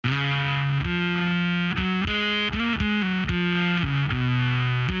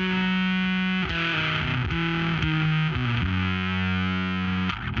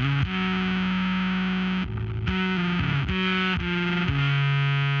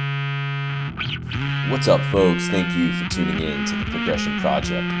What's up, folks? Thank you for tuning in to the Progression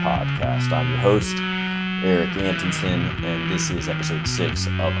Project podcast. I'm your host, Eric Antonson, and this is episode 6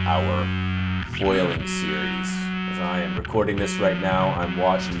 of our foiling series. As I am recording this right now, I'm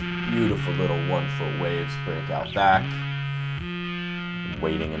watching beautiful little 1-foot waves break out back. I'm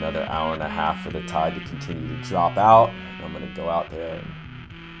waiting another hour and a half for the tide to continue to drop out. And I'm going to go out there and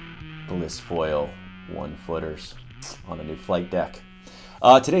bliss foil 1-footers on a new flight deck.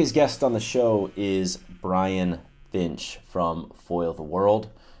 Today's guest on the show is Brian Finch from Foil the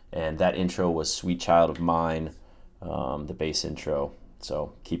World, and that intro was Sweet Child of Mine, the bass intro.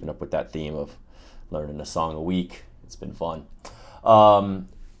 So keeping up with that theme of learning a song a week, it's been fun. I'm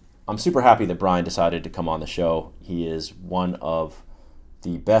super happy that Brian decided to come on the show. He is one of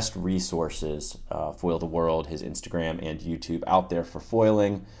the best resources, Foil the World, his Instagram and YouTube out there for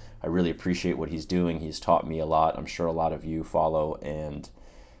foiling. I really appreciate what he's doing. He's taught me a lot. I'm sure a lot of you follow and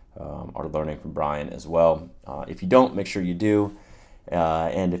are learning from Brian as well. If you don't, make sure you do.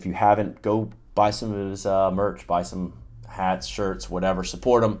 And if you haven't, go buy some of his merch, buy some hats, shirts, whatever.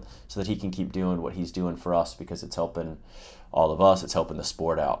 Support him so that he can keep doing what he's doing for us, because it's helping all of us. It's helping the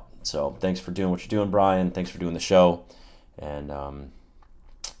sport out. So thanks for doing what you're doing, Brian. Thanks for doing the show. And I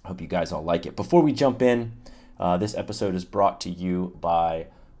hope you guys all like it. Before we jump in, this episode is brought to you by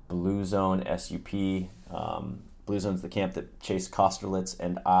Blue Zone SUP. Blue Zone's the camp that Chase Kosterlitz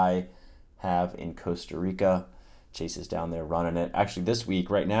and I have in Costa Rica. Chase is down there running it. Actually, this week,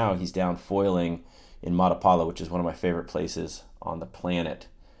 right now, he's down foiling in Matapala, which is one of my favorite places on the planet.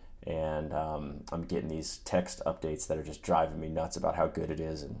 And I'm getting these text updates that are just driving me nuts about how good it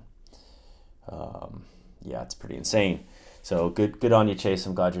is. And yeah, it's pretty insane. So good on you, Chase.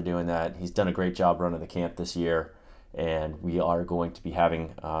 I'm glad you're doing that. He's done a great job running the camp this year. And we are going to be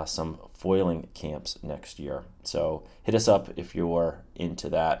having some foiling camps next year. So hit us up if you're into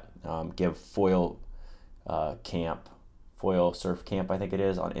that. Give Foil Surf Camp, I think it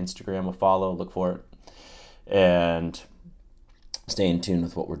is, on Instagram a follow. Look for it. And stay in tune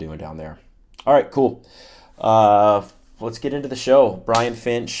with what we're doing down there. All right, cool. Let's get into the show. Brian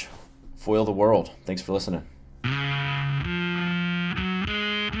Finch, Foil the World. Thanks for listening.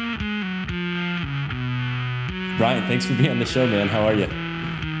 Brian, thanks for being on the show, man. How are you?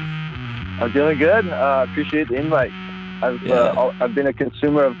 I'm doing good. Appreciate the invite. I've been a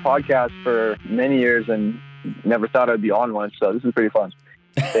consumer of podcasts for many years and never thought I'd be on one, so this is pretty fun.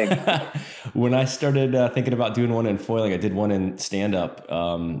 Thanks. When I started thinking about doing one in foiling, I did one in stand-up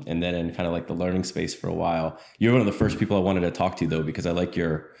and then in kind of like the learning space for a while. You're one of the first people I wanted to talk to, though, because I like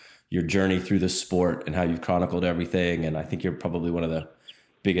your journey through the sport and how you've chronicled everything, and I think you're probably one of the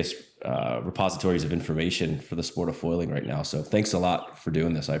biggest repositories of information for the sport of foiling right now. So thanks a lot for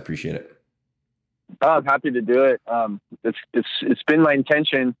doing this. I appreciate it. I'm happy to do it. It's been my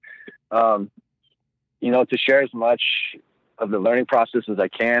intention, to share as much of the learning process as I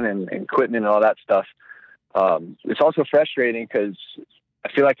can and equipment and all that stuff. It's also frustrating because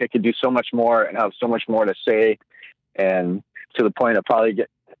I feel like I could do so much more and have so much more to say, and to the point of probably get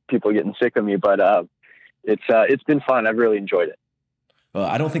people getting sick of me, but it's been fun. I've really enjoyed it.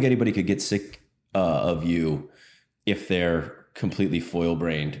 I don't think anybody could get sick of you if they're completely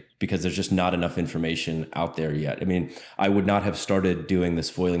foil-brained, because there's just not enough information out there yet. I mean, I would not have started doing this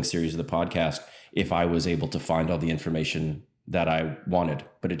foiling series of the podcast if I was able to find all the information that I wanted.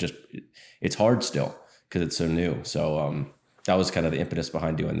 But it's hard still because it's so new. So that was kind of the impetus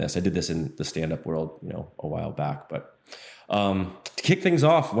behind doing this. I did this in the stand-up world, a while back. But to kick things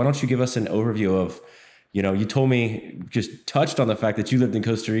off, why don't you give us an overview of, you told me, just touched on the fact that you lived in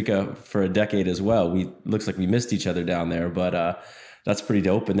Costa Rica for a decade as well. Looks like we missed each other down there, but that's pretty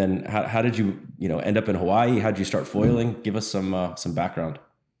dope. And then how did you, end up in Hawaii? How did you start foiling? Give us some background.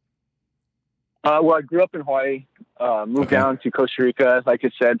 Well, I grew up in Hawaii, moved down to Costa Rica, like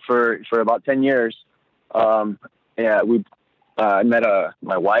I said, for about 10 years. I met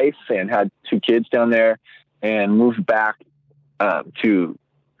my wife and had 2 kids down there, and moved back to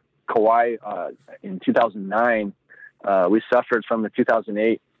Kauai in 2009. We suffered from the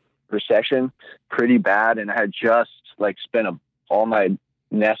 2008 recession pretty bad, and I had just spent all my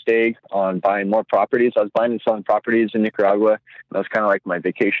nest egg on buying more properties. I was buying and selling properties in Nicaragua. That was kind of like my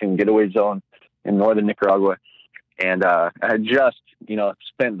vacation getaway zone in northern Nicaragua. And I had just,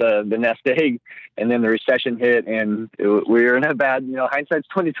 spent the nest egg, and then the recession hit, and we were in a bad, hindsight's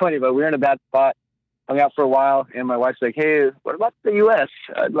 2020, but we were in a bad spot. Hung out for a while, and my wife's like, "Hey, what about the U.S.?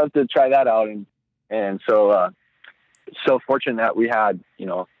 I'd love to try that out." And so fortunate that we had,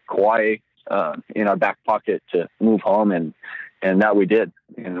 Kauai in our back pocket to move home, and that we did.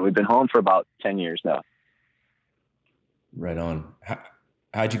 And we've been home for about 10 years now. Right on.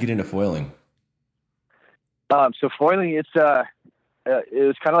 How'd you get into foiling? So foiling, it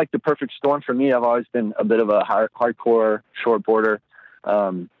was kind of like the perfect storm for me. I've always been a bit of a hardcore shortboarder.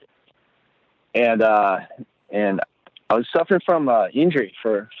 And I was suffering from injury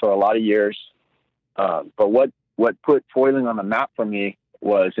for a lot of years. But what put foiling on the map for me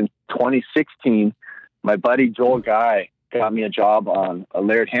was in 2016, my buddy Joel Guy got me a job on a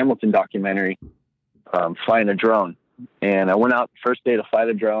Laird Hamilton documentary, flying a drone. And I went out first day to fly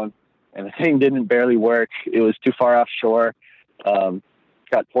the drone, and the thing didn't barely work. It was too far offshore.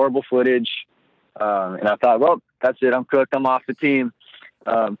 Got horrible footage. And I thought, well, that's it. I'm cooked. I'm off the team.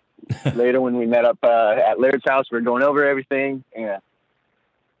 Later when we met up at Laird's house, we were going over everything,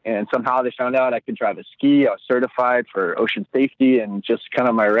 and somehow they found out I could drive a ski. I was certified for ocean safety, and just kind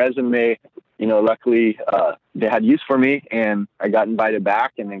of my resume, luckily they had use for me, and I got invited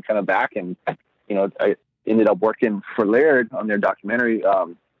back and then kind of back. And, I ended up working for Laird on their documentary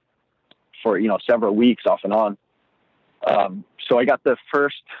for, several weeks off and on. So I got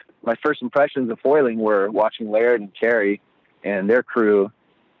my first impressions of foiling were watching Laird and Carrie and their crew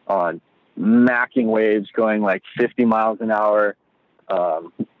on macking waves going like 50 miles an hour,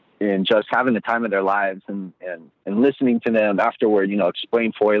 and just having the time of their lives, and listening to them afterward,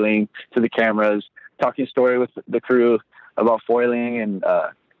 explain foiling to the cameras, talking story with the crew about foiling, and,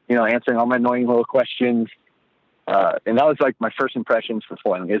 answering all my annoying little questions. And that was like my first impressions for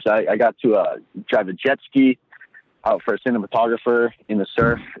foiling. Is I got to drive a jet ski out for a cinematographer in the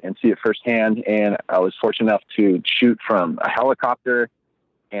surf and see it firsthand. And I was fortunate enough to shoot from a helicopter.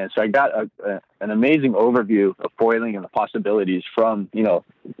 And so I got an amazing overview of foiling and the possibilities from,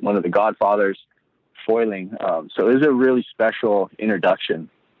 one of the godfathers, foiling. So it was a really special introduction.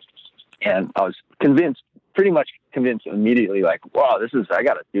 And I was pretty much convinced immediately, like, wow, I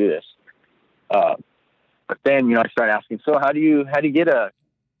got to do this. But then, I started asking, so how do you get how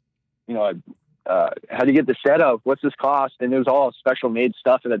do you get the setup? What's this cost? And it was all special made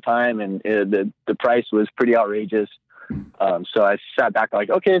stuff at the time. And the price was pretty outrageous. So I sat back like,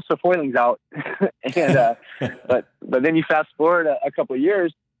 okay, so foiling's out. And, but then you fast forward a couple of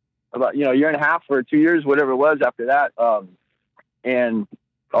years, about, a year and a half or 2 years, whatever it was after that. And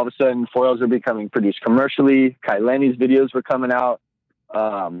all of a sudden foils are becoming produced commercially. Kai Lenny's videos were coming out.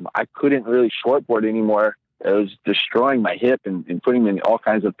 I couldn't really shortboard anymore. It was destroying my hip and putting me in all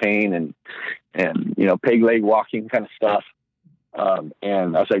kinds of pain and peg leg walking kind of stuff.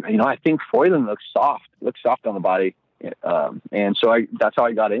 And I was like, I think foiling looks soft on the body. And so that's how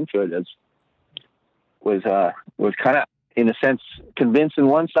I got into it. Was kind of, in a sense, convinced on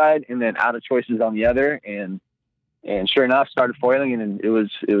one side and then out of choices on the other. And sure enough, started foiling, and it was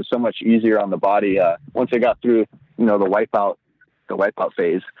so much easier on the body once I got through, the wipeout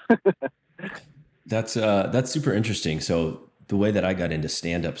phase. That's super interesting. So the way that I got into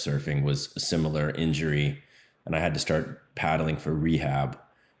stand-up surfing was a similar injury, and I had to start paddling for rehab,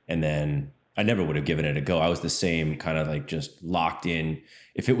 and then I never would have given it a go. I was the same, kind of like just locked in.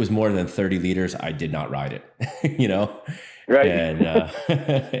 If it was more than 30 liters, I did not ride it, Right. And,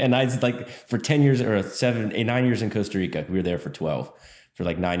 and I was like, for 10 years or 9 years in Costa Rica, we were there for 12, for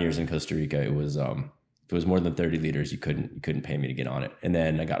like 9 years in Costa Rica. It was, if it was more than 30 liters, you couldn't pay me to get on it. And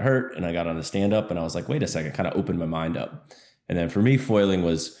then I got hurt and I got on the stand up, and I was like, wait a second, kind of opened my mind up. And then for me, foiling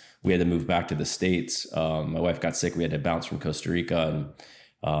was, we had to move back to the States. My wife got sick. We had to bounce from Costa Rica,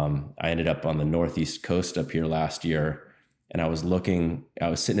 and I ended up on the Northeast coast up here last year, and I was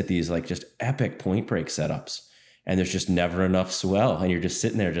sitting at these like just epic point break setups, and there's just never enough swell. And you're just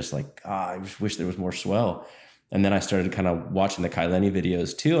sitting there just like, I just wish there was more swell. And then I started kind of watching the Kai Lenny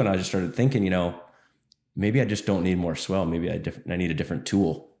videos too. And I just started thinking, maybe I just don't need more swell. Maybe I need a different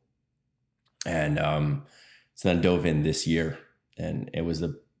tool. And so then I dove in this year, and it was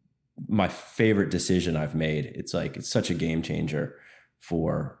my favorite decision I've made. It's such a game changer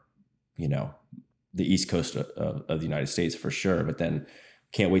for, the East Coast of the United States for sure, but then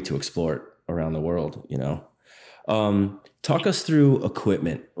can't wait to explore it around the world, Talk us through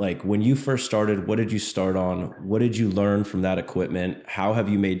equipment. Like when you first started, what did you start on? What did you learn from that equipment? How have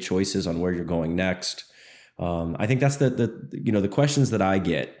you made choices on where you're going next? I think that's the questions that I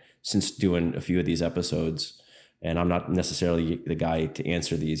get since doing a few of these episodes, and I'm not necessarily the guy to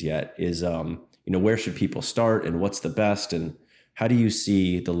answer these yet, is, where should people start and what's the best? And how do you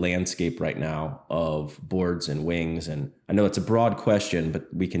see the landscape right now of boards and wings? And I know it's a broad question, but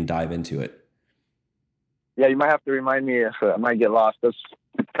we can dive into it. Yeah, you might have to remind me if I might get lost. There's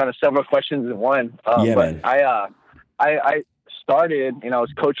kind of several questions in one. Yeah, but man. I started, I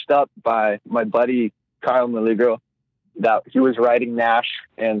was coached up by my buddy Kyle Maligro, that he was riding Nash,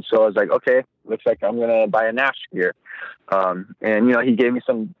 and so I was like, okay, looks like I'm gonna buy a Nash gear. And he gave me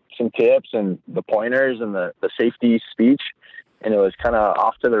some some tips and the pointers and the safety speech, and it was kind of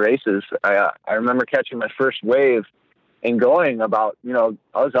off to the races. I remember catching my first wave and going about, I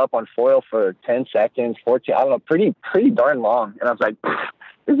was up on foil for 10 seconds, 14, I don't know, pretty darn long. And I was like,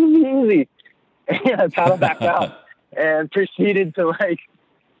 this is easy. And I paddled back out and proceeded to like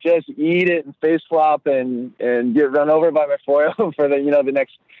just eat it and face flop and get run over by my foil for the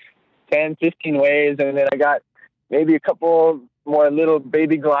next 10, 15 waves. And then I got maybe a couple more little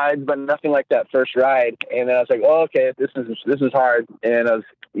baby glides, but nothing like that first ride. And then I was like, oh, okay, this is hard. And I was,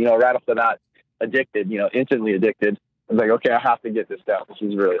 right off the bat, addicted, instantly addicted. I was like, okay, I have to get this down. This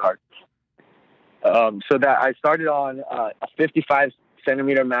is really hard. So that I started on a 55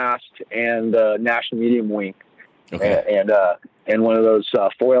 centimeter mast and National medium wing, okay. and one of those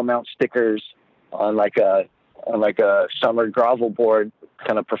foil mount stickers on like a summer gravel board,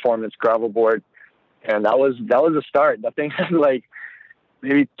 kind of performance gravel board. And that was a start. That thing had like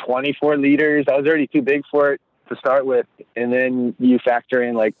maybe 24 liters. I was already too big for it to start with. And then you factor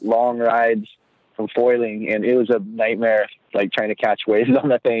in like long rides from foiling, and it was a nightmare, like trying to catch waves on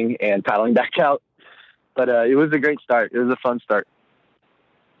that thing and paddling back out. But it was a great start. It was a fun start.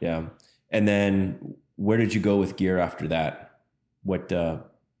 Yeah. And then where did you go with gear after that? What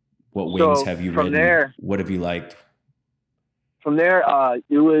wings have you ridden? There, what have you liked? From there,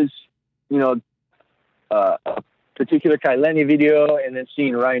 it was, a particular Kaileni video, and then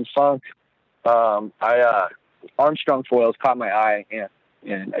seeing Ryan Funk. Armstrong foils caught my eye,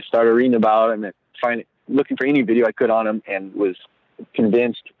 and I started reading about him and looking for any video I could on him, and was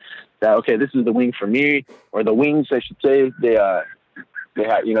convinced that, okay, this is the wing for me, or the wings, I should say. They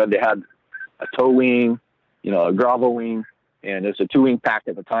had a toe wing, a gravel wing, and it was a 2-wing pack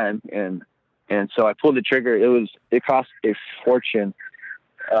at the time. And so I pulled the trigger. It cost a fortune.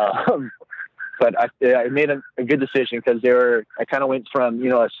 But I made a good decision, because I kind of went from,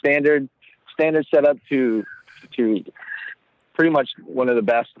 a standard setup to pretty much one of the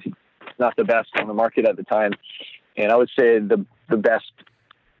best, not the best on the market at the time. And I would say the best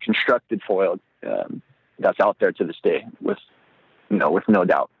constructed foil that's out there to this day, with no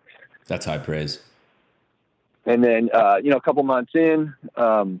doubt. That's high praise. And then, a couple months in,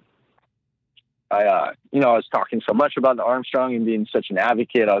 I was talking so much about the Armstrong and being such an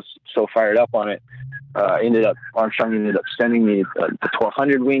advocate. I was so fired up on it. Armstrong ended up sending me the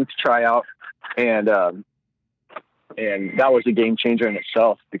 1200 wing to try out. And that was a game changer in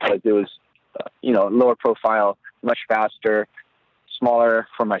itself, because it was, lower profile, much faster, smaller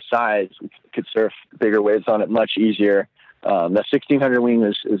for my size. We could surf bigger waves on it much easier. The 1600 wing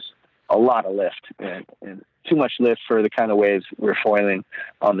is a lot of lift, and too much lift for the kind of waves we're foiling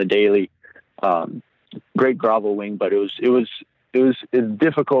on the daily. Great gravel wing, but it was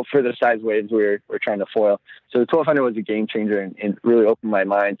difficult for the size waves we're trying to foil. So the 1200 was a game changer, and really opened my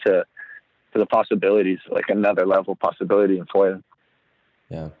mind to the possibilities, like another level possibility in foiling.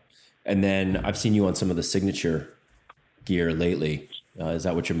 Yeah. And then I've seen you on some of the signature gear lately. Is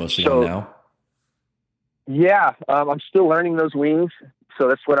that what you're mostly on now? Yeah. I'm still learning those wings. So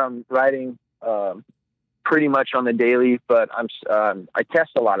that's what I'm riding, pretty much on the daily, but I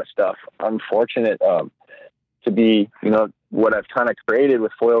test a lot of stuff. I'm fortunate, to be, what I've kind of created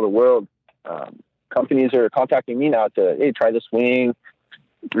with Foil the World. Companies are contacting me now to, hey, try this wing,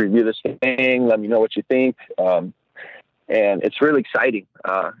 review this thing, let me know what you think. And it's really exciting.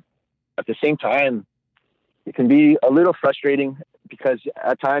 At the same time, it can be a little frustrating, because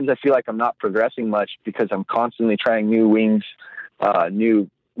at times I feel like I'm not progressing much, because I'm constantly trying new wings, new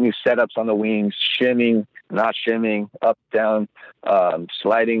setups on the wings, shimming, not shimming, up, down,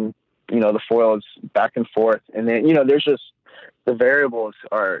 sliding, the foils back and forth. And then, there's just, the variables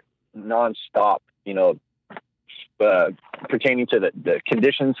are nonstop, pertaining to the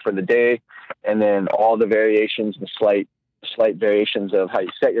conditions for the day, and then all the variations, the slight variations of how you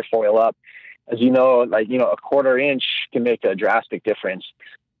set your foil up. As a quarter inch can make a drastic difference.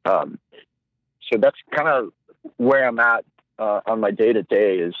 So that's kind of where I'm at on my day to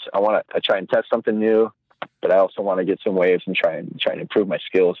day. Is I try and test something new, but I also want to get some waves and try and improve my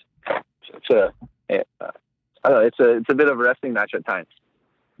skills. So it's a bit of a wrestling match at times.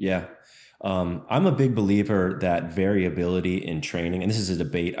 Yeah. I'm a big believer that variability in training, and this is a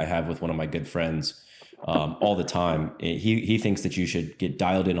debate I have with one of my good friends all the time. He thinks that you should get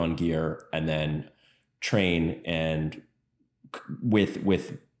dialed in on gear and then train and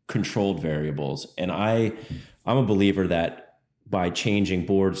with controlled variables. And I'm a believer that by changing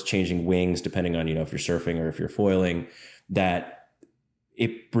boards, changing wings, depending on, if you're surfing or if you're foiling, that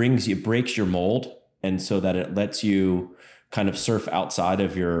it breaks your mold. And so that it lets you kind of surf outside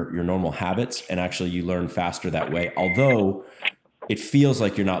of your normal habits, and actually you learn faster that way. Although it feels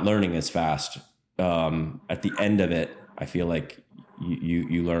like you're not learning as fast. At the end of it, I feel like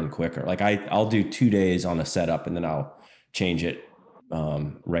you learn quicker. Like I'll do 2 days on a setup and then I'll change it.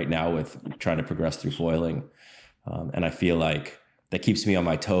 Right now with trying to progress through foiling. And I feel like that keeps me on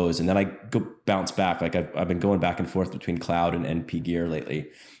my toes. And then I go bounce back. Like I've been going back and forth between cloud and NP gear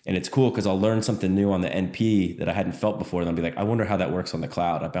lately. And it's cool because I'll learn something new on the NP that I hadn't felt before. And I'll be like, I wonder how that works on the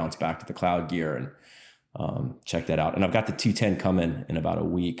cloud. I bounce back to the cloud gear and check that out. And I've got the 210 coming in about a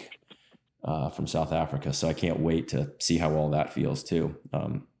week from South Africa. So I can't wait to see how all that feels too.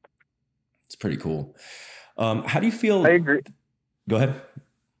 It's pretty cool. How do you feel? I agree. Go ahead.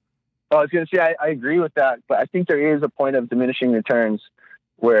 I was going to say, I agree with that, but I think there is a point of diminishing returns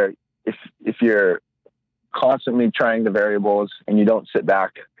where if you're constantly trying the variables and you don't sit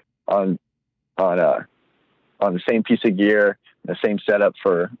back on the same piece of gear, the same setup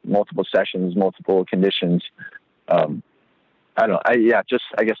for multiple sessions, multiple conditions, I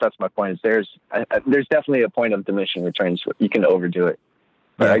guess that's my point. Is there's definitely a point of diminishing returns. You can overdo it,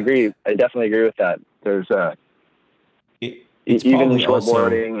 but yeah. I definitely agree with that. There's even in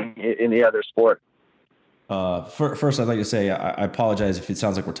shortboarding, in the other sport. First, I'd like to say I apologize if it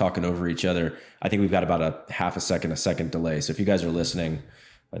sounds like we're talking over each other. I think we've got about a half a second delay. So if you guys are listening,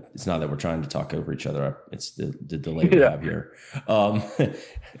 it's not that we're trying to talk over each other. It's the delay we have here. I'm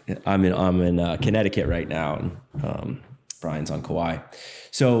in Connecticut right now, and Brian's on Kauai.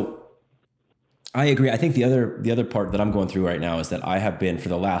 So I agree. I think the other part that I'm going through right now is that I have been for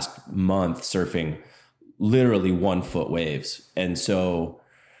the last month surfing literally 1 foot waves. And so,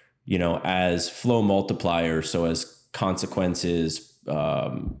 as flow multipliers, so as consequences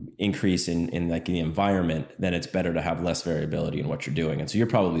increase in like the environment, then it's better to have less variability in what you're doing. And so you're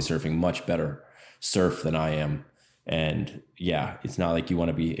probably surfing much better surf than I am. And yeah, it's not like you want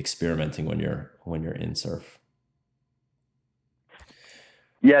to be experimenting when you're in surf.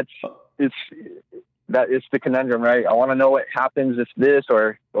 Yeah, it's the conundrum, right? I want to know what happens if this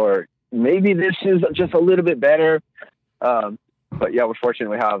or maybe this is just a little bit better. But yeah, we're fortunate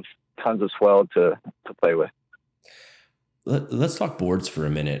we have tons of swell to play with. Let's talk boards for a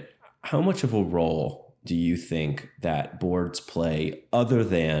minute. How much of a role do you think that boards play other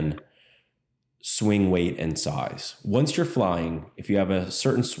than swing weight and size? Once you're flying, if you have a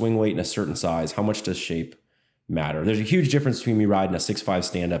certain swing weight and a certain size, how much does shape matter? There's a huge difference between me riding a 6.5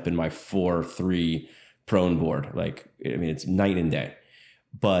 stand-up and my 4.3 prone board. It's night and day.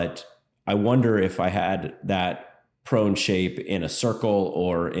 But I wonder if I had that prone shape in a circle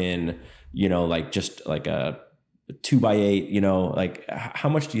or in, just like a 2x8, how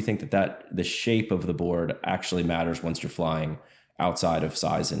much do you think that the shape of the board actually matters once you're flying outside of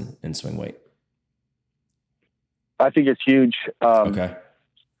size and swing weight? I think it's huge. Okay.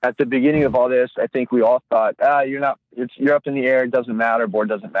 At the beginning of all this, I think we all thought, you're up in the air. It doesn't matter. Board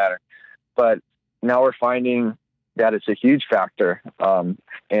doesn't matter. But now we're finding that it's a huge factor.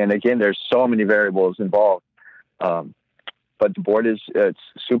 And again, there's so many variables involved. But the board it's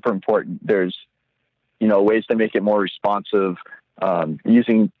super important. There's, ways to make it more responsive.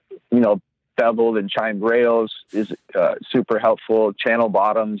 Using, beveled and chimed rails is super helpful. Channel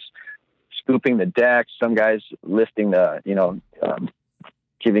bottoms, scooping the deck. Some guys lifting the,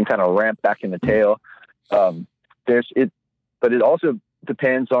 giving kind of ramp back in the tail. But it also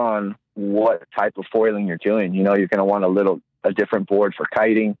depends on what type of foiling you're doing. You're going to want a different board for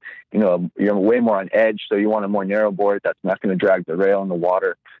kiting. You're way more on edge, so you want a more narrow board that's not going to drag the rail in the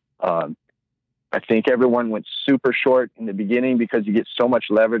water. I think everyone went super short in the beginning because you get so much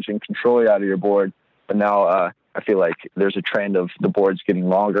leverage and control out of your board. But now I feel like there's a trend of the boards getting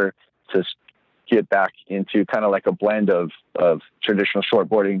longer to get back into kind of like a blend of traditional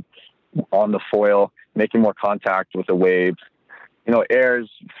shortboarding on the foil, making more contact with the wave. Airs,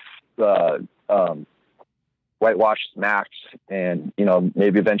 whitewashed smacks, and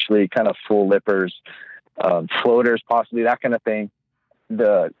maybe eventually kind of full lippers, floaters, possibly that kind of thing.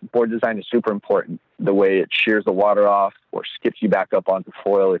 The board design is super important. The way it shears the water off or skips you back up onto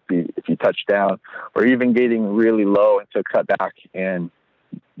foil if you touch down, or even getting really low into cut back and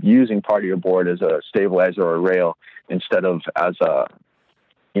using part of your board as a stabilizer or a rail instead of as a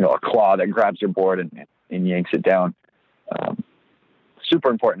claw that grabs your board and yanks it down. Super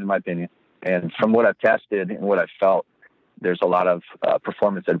important in my opinion. And from what I've tested and what I've felt, there's a lot of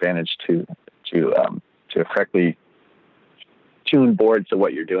performance advantage to correctly tune board to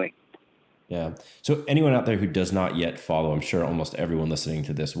what you're doing. Yeah. So anyone out there who does not yet follow, I'm sure almost everyone listening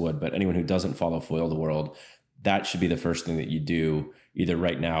to this would, but anyone who doesn't follow Foil the World, that should be the first thing that you do either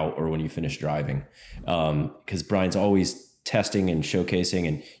right now or when you finish driving. Because Brian's always testing and showcasing,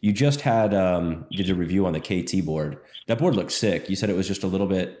 and you just had did a review on the KT board. That board looks sick. You said it was just a little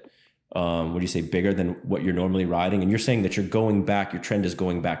bit, what do you say, bigger than what you're normally riding, and you're saying that you're going back. Your trend is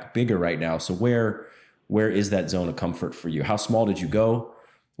going back bigger right now. So where is that zone of comfort for you? How small did you go?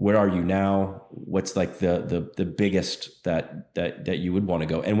 Where are you now? What's like the biggest that you would want to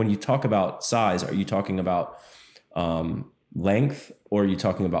go? And when you talk about size, are you talking about length, or are you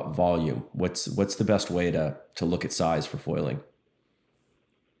talking about volume? What's the best way to look at size for foiling?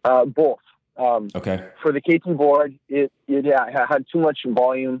 Both. Okay. For the KT board, it had too much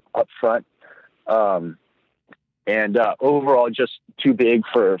volume up front, and overall just too big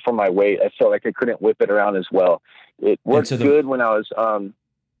for my weight. I felt like I couldn't whip it around as well. It worked good when I was.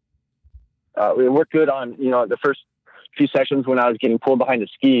 It worked good on the first few sessions when I was getting pulled behind a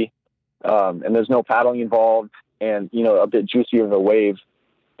ski, and there's no paddling involved, and a bit juicier of a wave.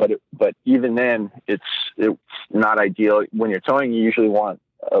 But even then, it's not ideal. When you're towing, you usually want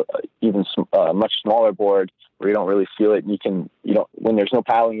a much smaller board where you don't really feel it. And when there's no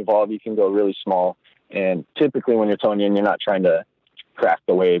paddling involved, you can go really small. And typically when you're towing in, you're not trying to crack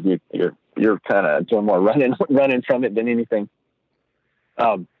the wave. You're kind of doing more running from it than anything.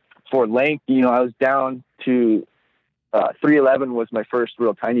 For length, I was down to 311 was my first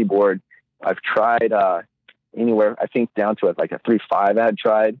real tiny board. I've tried anywhere, I think, down to like a 3.5 I had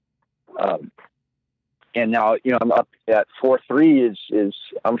tried. And now, I'm up at 4.3 is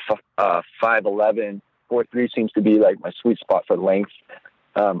I'm 5'11". 4.3 seems to be like my sweet spot for length.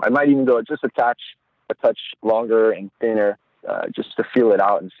 I might even go just a touch longer and thinner, just to feel it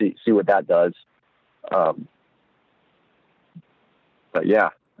out and see what that does. But yeah,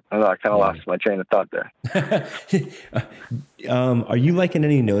 I don't know, I kind of lost my train of thought there. Are you liking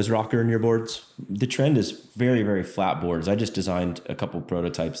any nose rocker in your boards? The trend is very, very flat boards. I just designed a couple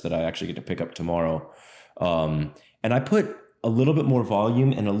prototypes that I actually get to pick up tomorrow. And I put a little bit more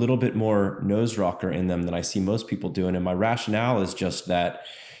volume and a little bit more nose rocker in them than I see most people doing. And my rationale is just that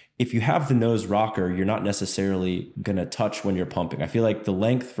if you have the nose rocker, you're not necessarily going to touch when you're pumping. I feel like the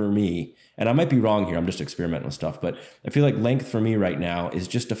length for me, and I might be wrong here, I'm just experimenting with stuff, but I feel like length for me right now is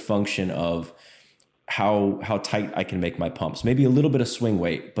just a function of how tight I can make my pumps. Maybe a little bit of swing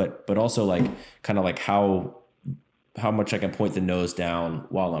weight, but also like kind of like how much I can point the nose down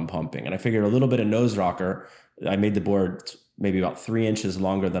while I'm pumping. And I figured a little bit of nose rocker, I made the board maybe about 3 inches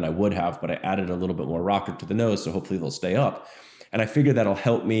longer than I would have, but I added a little bit more rocker to the nose, so hopefully they'll stay up. And I figured that'll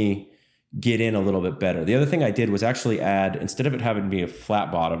help me get in a little bit better. The other thing I did was actually add, instead of it having to be a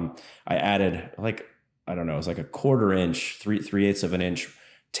flat bottom, I added it was like a 1/4 inch, 3/8 of an inch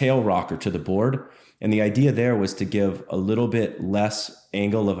tail rocker to the board. And the idea there was to give a little bit less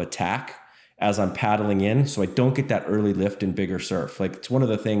angle of attack as I'm paddling in, so I don't get that early lift in bigger surf. Like, it's one of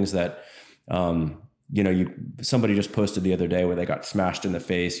the things that, somebody just posted the other day where they got smashed in the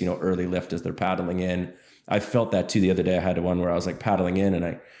face, early lift as they're paddling in. I felt that too the other day. I had one where I was like paddling in and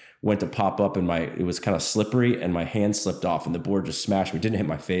I went to pop up and it was kind of slippery and my hand slipped off and the board just smashed me. Didn't hit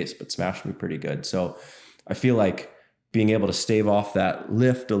my face, but smashed me pretty good. So I feel like being able to stave off that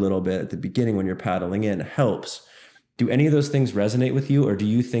lift a little bit at the beginning when you're paddling in helps. Do any of those things resonate with you, or do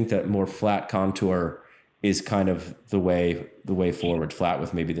you think that more flat contour is kind of the way forward, flat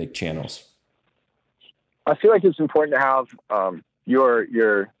with maybe the channels? I feel like it's important to have your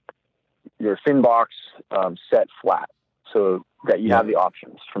fin box set flat so that you have the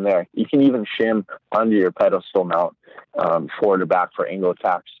options from there. You can even shim under your pedestal mount forward or back for angle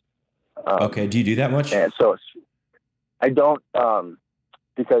attacks. Okay. Do you do that much? And so I don't,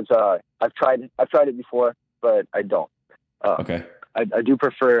 because I've tried it before, but I don't. Okay. I do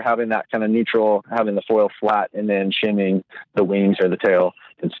prefer having that kind of neutral, having the foil flat and then shimming the wings or the tail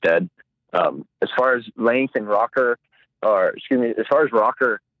instead. As far as length and rocker, as far as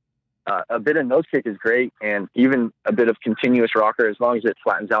rocker, a bit of nose kick is great, and even a bit of continuous rocker, as long as it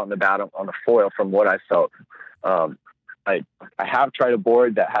flattens out in the bottom on the foil, from what I felt. I have tried a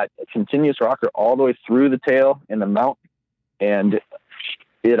board that had a continuous rocker all the way through the tail and the mount, and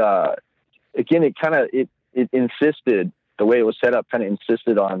it insisted, the way it was set up kind of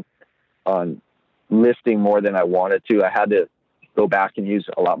insisted on lifting more than I wanted to. I had to go back and use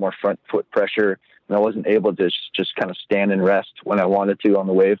a lot more front foot pressure, and I wasn't able to just kind of stand and rest when I wanted to on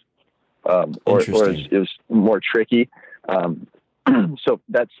the wave. Or it was more tricky. So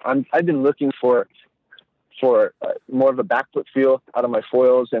I've been looking for more of a back foot feel out of my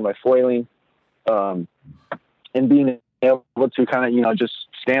foils and my foiling, and being able to kind of, just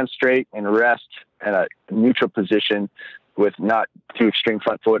stand straight and rest at a neutral position with not too extreme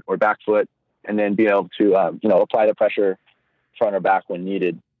front foot or back foot, and then be able to, apply the pressure front or back when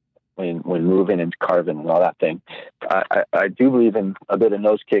needed. when moving and carving and all that thing. I do believe in a bit of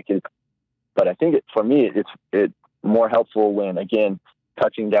nose kick, but I think for me, it's more helpful when, again,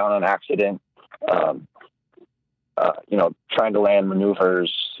 touching down on accident, trying to land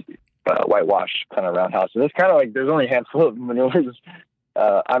maneuvers, whitewash kind of roundhouse. And it's kind of like, there's only a handful of maneuvers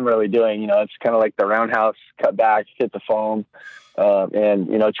I'm really doing. It's kind of like the roundhouse, cut back, hit the foam,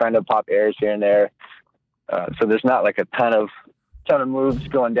 and trying to pop airs here and there. So there's not like a ton of moves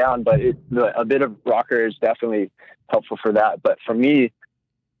going down, but a bit of rocker is definitely helpful for that. But for me,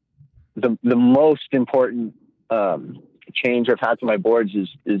 the most important change I've had to my boards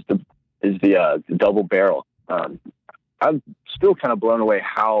is the double barrel. I'm still kind of blown away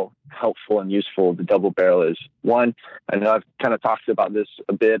how helpful and useful the double barrel is. One, I know I've kind of talked about this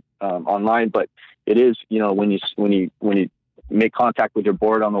a bit online, but it is, when you make contact with your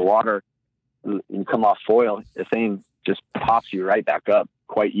board on the water, you come off foil, the thing just pops you right back up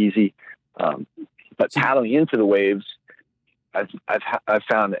quite easy. But paddling into the waves, I've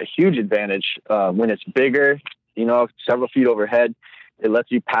found a huge advantage when it's bigger, several feet overhead. It lets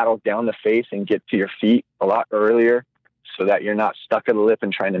you paddle down the face and get to your feet a lot earlier, so that you're not stuck at the lip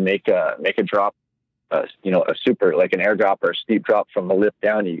and trying to make a drop, a super, like an airdrop or a steep drop from the lip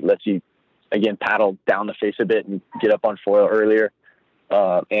down. It lets you, again, paddle down the face a bit and get up on foil earlier.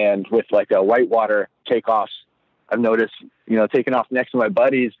 And with like a whitewater takeoffs, I've noticed, taking off next to my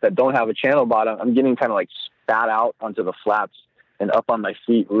buddies that don't have a channel bottom, I'm getting kind of like spat out onto the flaps and up on my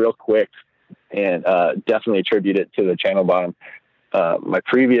feet real quick, and definitely attribute it to the channel bottom. My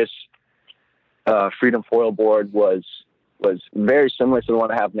previous Freedom foil board was very similar to the one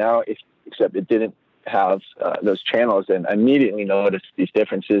I have now, except it didn't have those channels, and I immediately noticed these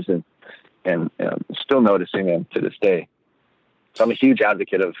differences, and still noticing them to this day. So I'm a huge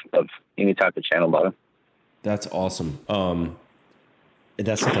advocate of any type of channel bottom. That's awesome.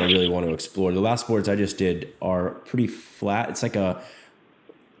 That's something I really want to explore. The last boards I just did are pretty flat. It's like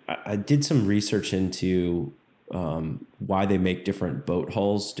I did some research into why they make different boat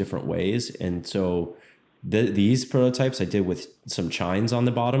hulls different ways. And so these prototypes I did with some chines on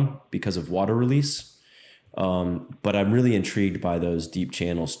the bottom because of water release. But I'm really intrigued by those deep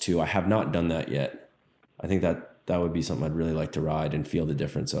channels too. I have not done that yet. I think that would be something I'd really like to ride and feel the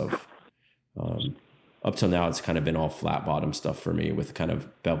difference of. Up till now, it's kind of been all flat bottom stuff for me with kind of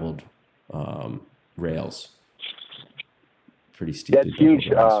beveled rails. Pretty steep. That's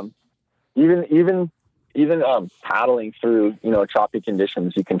huge. Even paddling through, choppy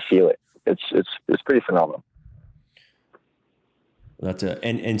conditions, you can feel it. It's pretty phenomenal. That's it.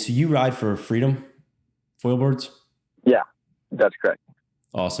 And so you ride for Freedom foil boards? Yeah, that's correct.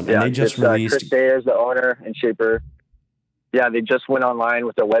 Awesome. Yeah, and they just released. Chris Sayers, the owner and shaper. Yeah, they just went online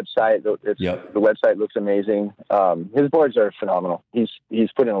with their website. The website looks amazing. His boards are phenomenal. He's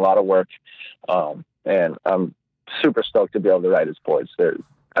put in a lot of work, and I'm super stoked to be able to ride his boards.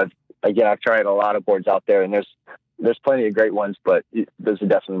 I've tried a lot of boards out there, and there's plenty of great ones, but those are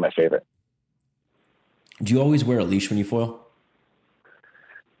definitely my favorite. Do you always wear a leash when you foil?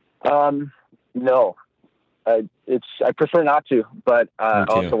 No. I prefer not to, but I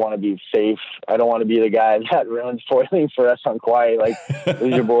also want to be safe. I don't want to be the guy that ruins foiling for us on Kauai, like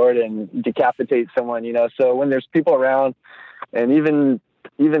lose your board and decapitate someone, So when there's people around, and even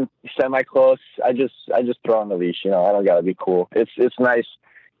semi-close, I just throw on the leash. I don't gotta be cool. It's nice.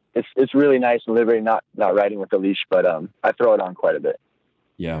 It's really nice and liberating not riding with a leash, but I throw it on quite a bit.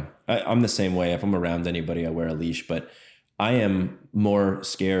 Yeah, I'm the same way. If I'm around anybody, I wear a leash, but I am more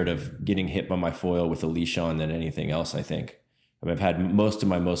scared of getting hit by my foil with a leash on than anything else, I think. I've had most of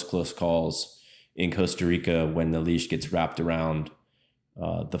my most close calls in Costa Rica when the leash gets wrapped around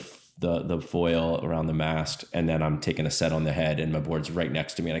the foil around the mast, and then I'm taking a set on the head and my board's right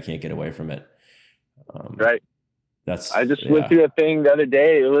next to me and I can't get away from it. Right. I just went through a thing the other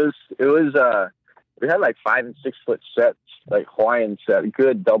day. It was we had like 5 and 6 foot sets, like Hawaiian set,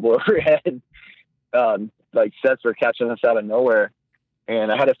 good double overhead. Like sets were catching us out of nowhere. And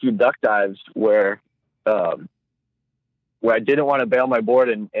I had a few duck dives where I didn't want to bail my board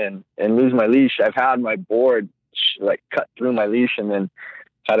and lose my leash. I've had my board like cut through my leash and then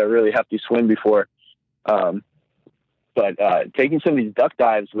had a really hefty swim before. But taking some of these duck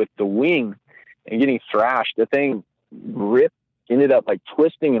dives with the wing and getting thrashed, the thing ended up like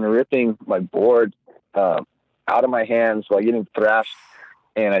twisting and ripping my board out of my hands while getting thrashed.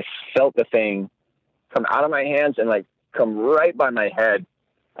 And I felt the thing come out of my hands and like come right by my head.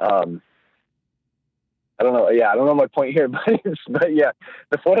 I don't know. Yeah, I don't know my point here, but yeah,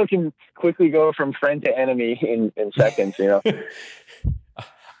 the foil can quickly go from friend to enemy in seconds,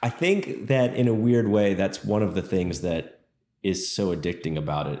 I think that in a weird way, that's one of the things that is so addicting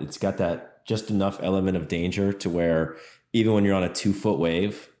about it. It's got that just enough element of danger to where even when you're on a 2-foot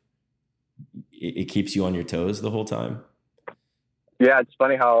wave, it keeps you on your toes the whole time. Yeah, it's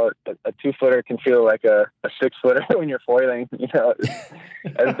funny how a 2-footer can feel like a 6-footer when you're foiling. You know,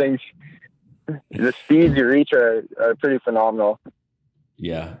 everything's, the speeds you reach are pretty phenomenal.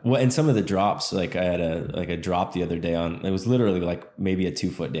 Yeah. Well, and some of the drops, like I had a drop the other day on, it was literally like maybe a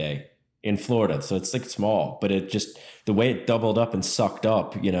 2-foot day in Florida. So it's like small, but it just, the way it doubled up and sucked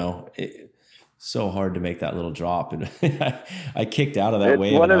up, so hard to make that little drop. And I kicked out of that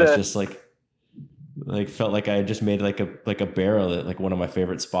wave and I was just like felt like I had just made like a barrel at like one of my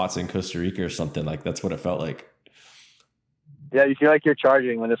favorite spots in Costa Rica or something. Like that's what it felt like. Yeah, you feel like you're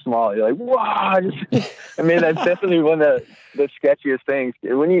charging when it's small. You're like, wow. I mean, that's definitely one of the sketchiest things.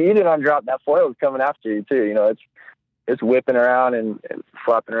 When you eat it on drop, that foil is coming after you too. You know, it's whipping around and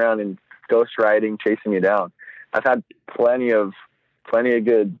flopping around and ghost riding, chasing you down. I've had plenty of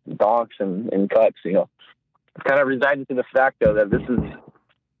good donks and cuts. You know, it's kind of resigned to the fact though that this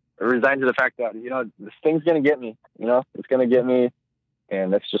thing's gonna get me. You know, it's gonna get me,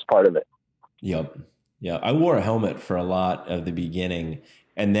 and that's just part of it. Yep. Yeah, I wore a helmet for a lot of the beginning,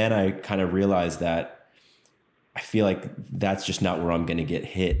 and then I kind of realized that I feel like that's just not where I'm going to get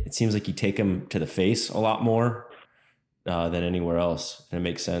hit. It seems like you take them to the face a lot more than anywhere else, and it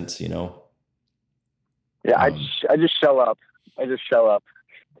makes sense, you know. Yeah, I just shell up.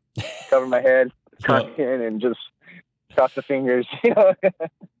 Cover my head, tuck in, and just cross the fingers. You know.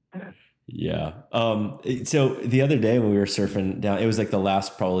 Yeah. So the other day when we were surfing down, it was like the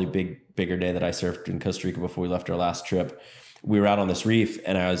last probably bigger day that I surfed in Costa Rica before we left our last trip. We were out on this reef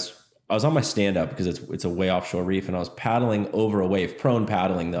and I was on my stand up because it's a way offshore reef, and I was paddling over a wave, prone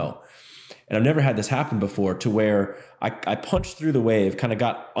paddling though. And I've never had this happen before, to where I punched through the wave, kind of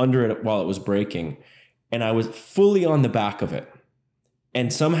got under it while it was breaking, and I was fully on the back of it.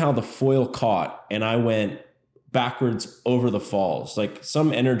 And somehow the foil caught and I went backwards over the falls. Like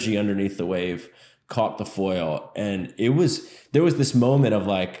some energy underneath the wave caught the foil, and there was this moment of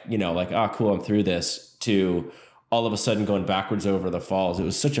like, cool, I'm through this, to all of a sudden going backwards over the falls. It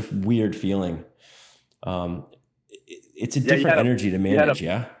was such a weird feeling. It's a different energy to manage.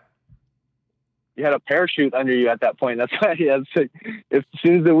 You had a parachute under you at that point. That's why. As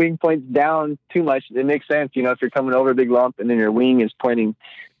soon as the wing points down too much, it makes sense. You know, if you're coming over a big lump and then your wing is pointing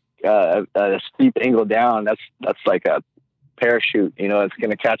a steep angle down, that's like a parachute. You know, it's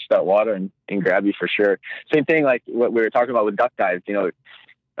going to catch that water and grab you for sure. Same thing like what we were talking about with duck dives. You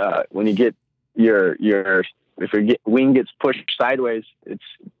know, when you get if your wing gets pushed sideways, it's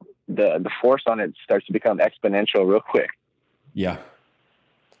the force on it starts to become exponential real quick. Yeah,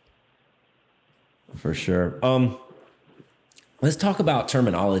 for sure. Let's talk about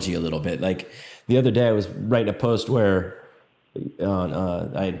terminology a little bit. Like the other day I was writing a post where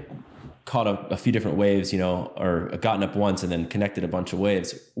I caught a few different waves, or gotten up once and then connected a bunch of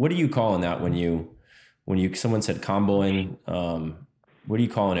waves. What are you calling that when someone said comboing? What are you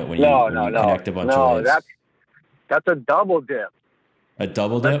calling it when you connect a bunch of waves? That's a double dip. A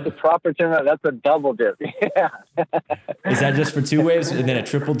double dip? That's the proper term. That's a double dip. Yeah. Is that just for 2 waves and then a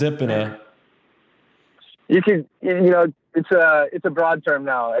triple dip and a? You can, it's a broad term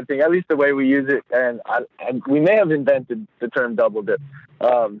now. I think at least the way we use it, and we may have invented the term double dip.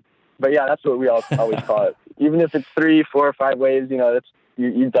 But yeah, that's what we always call it. Even if it's 3, 4, or 5 waves, that's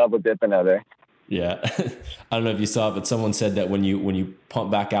you double dip another. Yeah. I don't know if you saw it, but someone said that when you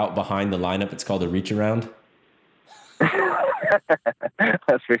pump back out behind the lineup, it's called a reach around.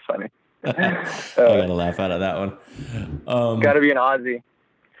 That's pretty funny. I gotta laugh out of that one. Gotta be an Aussie.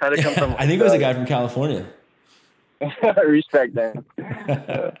 How'd it come from? I think it was a guy from California. Respect that.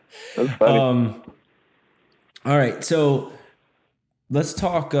 That's funny. All right, so let's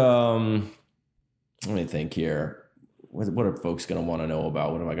talk. Let me think here. What are folks going to want to know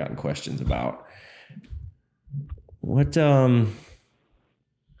about? What have I gotten questions about? Let's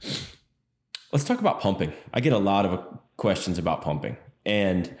talk about pumping. I get a lot of questions about pumping.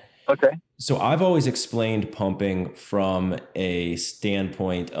 And okay. So I've always explained pumping from a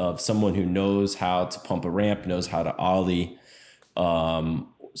standpoint of someone who knows how to pump a ramp, knows how to ollie,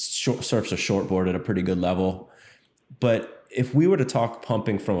 surfs a shortboard at a pretty good level. But if we were to talk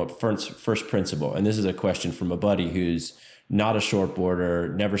pumping from a first principle, and this is a question from a buddy who's not a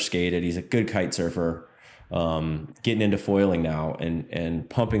shortboarder, never skated, he's a good kite surfer, getting into foiling now, and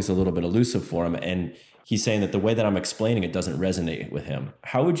pumping's a little bit elusive for him. And he's saying that the way that I'm explaining it doesn't resonate with him.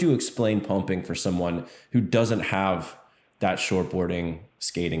 How would you explain pumping for someone who doesn't have that shortboarding,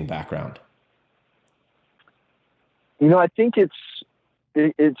 skating background? I think it's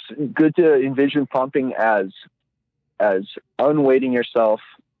good to envision pumping as as unweighting yourself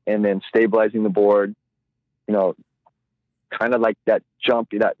and then stabilizing the board, kind of like that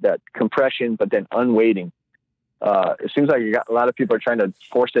jump, that compression, but then unweighting. It seems like a lot of people are trying to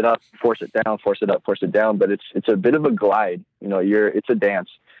force it up, force it down, force it up, force it down, but it's a bit of a glide. It's a dance.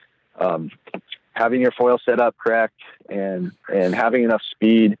 Having your foil set up correct and having enough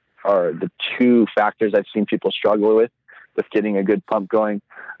speed are the two factors I've seen people struggle with getting a good pump going.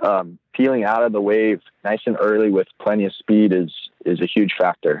 Peeling out of the wave nice and early with plenty of speed is a huge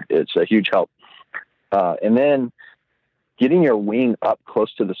factor. It's a huge help. And then getting your wing up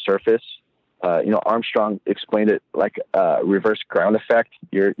close to the surface. Armstrong explained it like a reverse ground effect.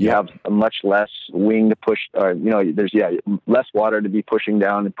 You have a much less wing to push, there's less water to be pushing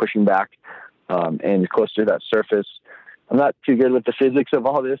down and pushing back, and close to that surface. I'm not too good with the physics of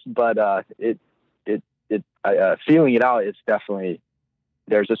all this, but feeling it out, it's definitely,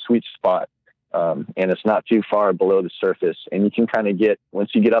 there's a sweet spot, and it's not too far below the surface. And you can kind of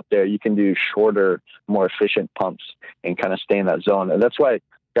once you get up there, you can do shorter, more efficient pumps and kind of stay in that zone. And that's why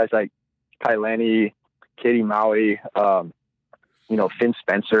guys like Kai Lenny, Katie Maui, Finn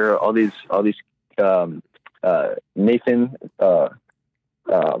Spencer, all these Nathan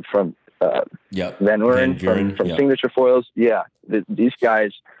from Van Uren from Signature Foils. Yeah, these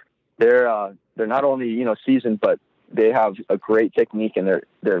guys, they're not only seasoned, but they have a great technique, and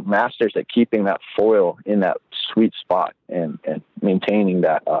they're masters at keeping that foil in that sweet spot and maintaining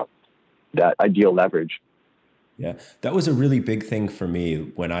that ideal leverage. Yeah, that was a really big thing for me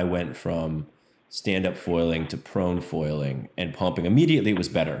when I went from stand-up foiling to prone foiling and pumping. Immediately it was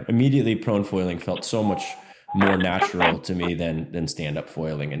better. Immediately prone foiling felt so much more natural to me than stand-up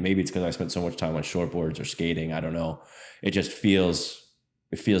foiling. And maybe it's because I spent so much time on shortboards or skating. I don't know. It just feels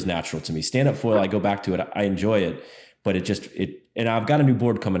natural to me. Stand-up foil, I go back to it. I enjoy it, but and I've got a new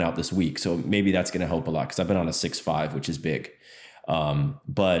board coming out this week, so maybe that's going to help a lot because I've been on a 6.5, which is big.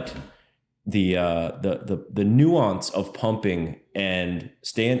 But the nuance of pumping and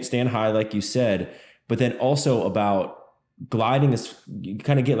stand high, like you said, but then also about gliding is, you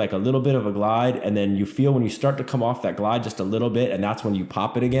kind of get like a little bit of a glide, and then you feel when you start to come off that glide just a little bit, and that's when you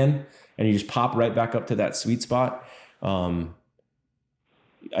pop it again, and you just pop right back up to that sweet spot.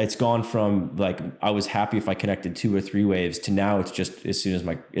 It's gone from like, I was happy if I connected 2 or 3 waves to now it's just as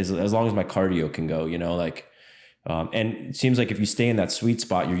long as my cardio can go, and it seems like if you stay in that sweet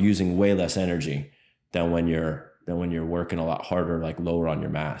spot, you're using way less energy than when you're working a lot harder, like lower on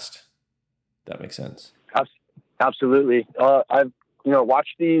your mast. That makes sense. Absolutely. I've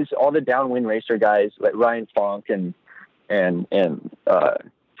watched all the downwind racer guys like Ryan Funk and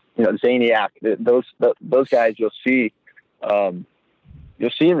Zaniac. Those guys you'll see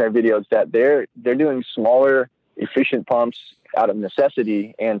in their videos that they're doing smaller, efficient pumps out of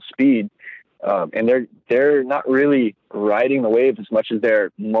necessity and speed. And they're not really riding the wave as much as they're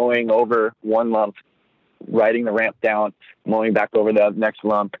mowing over one lump, riding the ramp down, mowing back over the next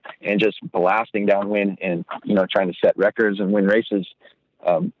lump, and just blasting downwind and, trying to set records and win races.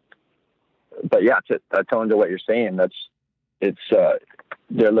 But yeah, to tone to what you're saying,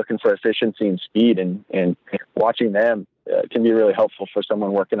 they're looking for efficiency and speed, and watching them can be really helpful for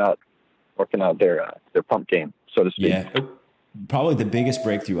someone working out their pump game, so to speak. Yeah. Probably the biggest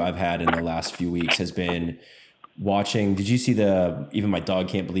breakthrough I've had in the last few weeks has been watching. Did you see even my dog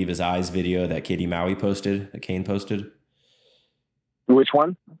can't believe his eyes video that Katie Maui posted, that Kane posted? Which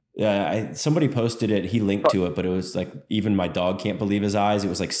one? Yeah, somebody posted it. He linked to it, but it was like, even my dog can't believe his eyes. It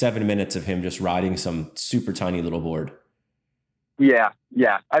was like 7 minutes of him just riding some super tiny little board. Yeah.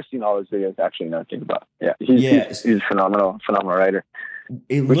 I've seen all those videos. Actually, now think about it. Yeah, he's a phenomenal rider.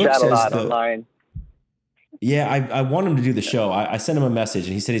 It looks as a lot though, online. Yeah, I want him to do the show. I sent him a message,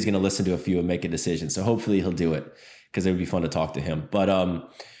 and he said he's going to listen to a few and make a decision. So hopefully he'll do it, because it would be fun to talk to him. But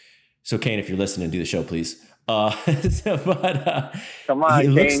so Kane, if you're listening, do the show, please. Come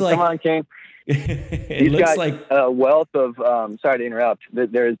on, Kane. He's got like a wealth of. Sorry to interrupt.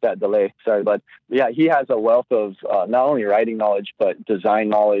 There is that delay. Sorry, but yeah, he has a wealth of not only writing knowledge but design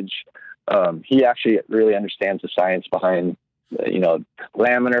knowledge. He actually really understands the science behind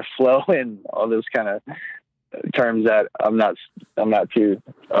laminar flow and all those kind of terms that I'm not too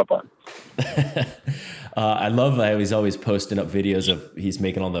up on. I love how he's always posting up videos of he's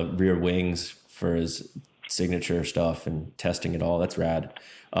making all the rear wings for his signature stuff and testing it all. That's rad.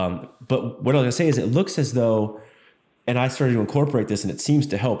 But what I was gonna say is, it looks as though, and I started to incorporate this and it seems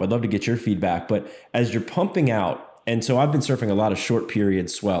to help. I'd love to get your feedback, but as you're pumping out, and so I've been surfing a lot of short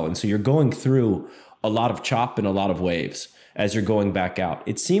period swell, and so you're going through a lot of chop and a lot of waves as you're going back out.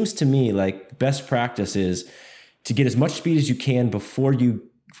 It seems to me like best practice is to get as much speed as you can before you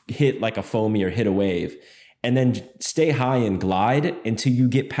hit like a foamy or hit a wave, and then stay high and glide until you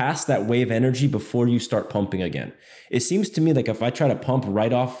get past that wave energy before you start pumping again. It seems to me like if I try to pump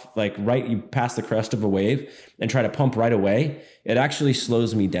right off, like right, you pass the crest of a wave and try to pump right away, it actually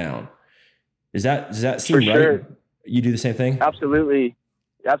slows me down. Does that seem For sure. right? You do the same thing? Absolutely.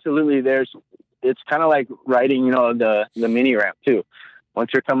 It's kind of like riding, the mini ramp too.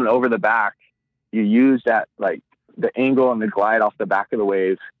 Once you're coming over the back, you use that, like the angle and the glide off the back of the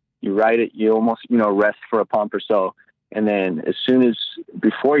wave. You ride it, you almost, rest for a pump or so. And then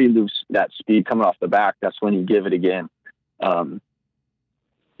before you lose that speed coming off the back, that's when you give it again. All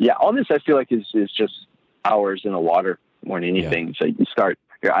this I feel like is just hours in the water more than anything. Yeah. So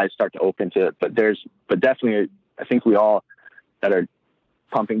your eyes start to open to it, but definitely, I think we all that are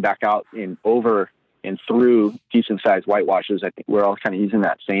pumping back out over and through decent sized whitewashes, I think we're all kind of using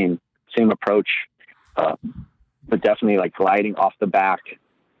that same approach. But definitely like gliding off the back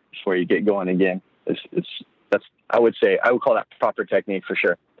before you get going again. I would call that proper technique for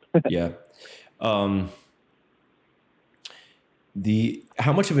sure. Yeah. How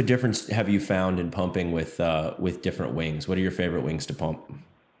much of a difference have you found in pumping with different wings? What are your favorite wings to pump?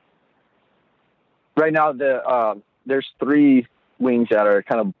 Right now, there's 3 wings that are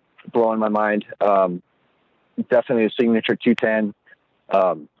kind of blowing my mind. Definitely the signature 210.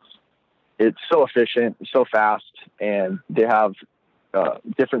 It's so efficient, so fast, and they have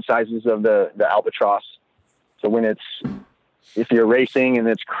different sizes of the albatross. So if you're racing and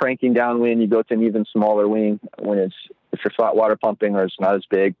it's cranking downwind, you go to an even smaller wing. If you're flat water pumping or it's not as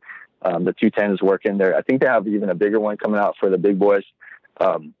big, the 210 is working there. I think they have even a bigger one coming out for the big boys.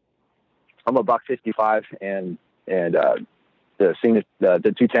 I'm a $155, and the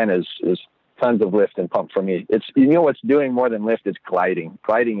 210 is tons of lift and pump for me. It's, what's doing more than lift is gliding.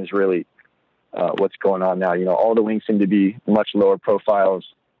 Gliding is really what's going on now. All the wings seem to be much lower profiles,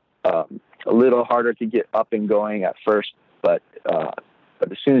 a little harder to get up and going at first, but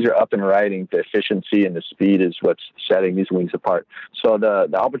as soon as you're up and riding, the efficiency and the speed is what's setting these wings apart. So the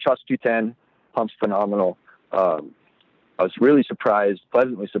Albatross 210 pumps phenomenal. I was really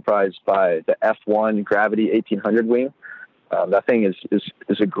pleasantly surprised by the F1 Gravity 1800 wing. That thing is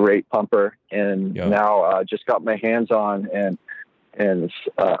a great pumper, and now just got my hands on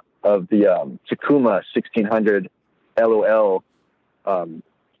of the Takuma 1600 LOL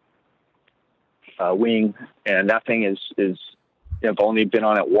wing, and that thing is I've only been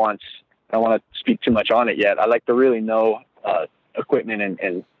on it once. I don't want to speak too much on it yet. I like to really know equipment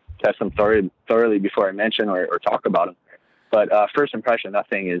and test them thoroughly before I mention or talk about them. But first impression, that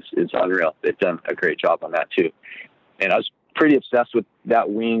thing is unreal. They've done a great job on that too. And I was pretty obsessed with that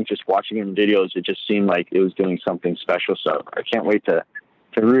wing, just watching it in videos. It just seemed like it was doing something special. So I can't wait to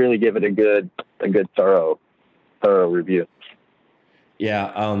really give it a good thorough review.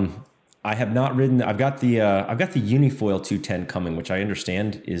 Yeah. I have not ridden. I've got the Unifoil 210 coming, which I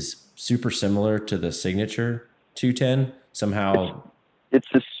understand is super similar to the signature 210 somehow. It's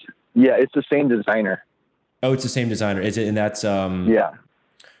the same designer. Oh, it's the same designer. Is it? And that's, yeah.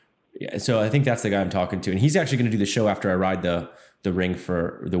 So I think that's the guy I'm talking to, and he's actually going to do the show after I ride the wing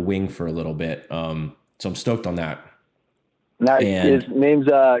for a little bit. So I'm stoked on that. His name's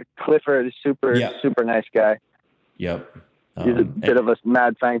Clifford. Super nice guy. Yep. He's a bit of a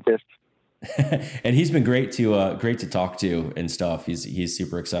mad scientist. And he's been great to talk to and stuff. He's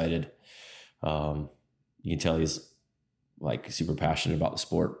super excited. You can tell he's like super passionate about the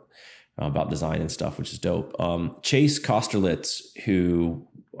sport, about design and stuff, which is dope. Chase Kosterlitz, who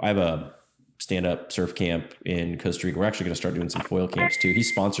I have a stand-up surf camp in Costa Rica. We're actually going to start doing some foil camps too. He's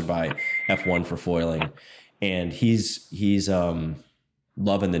sponsored by F1 for foiling, and he's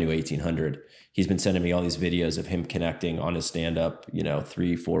loving the new 1800. He's been sending me all these videos of him connecting on his stand-up,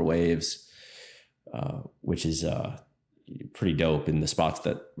 3-4 waves, which is pretty dope in the spots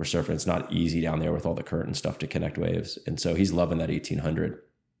that we're surfing. It's not easy down there with all the current and stuff to connect waves. And so he's loving that 1800.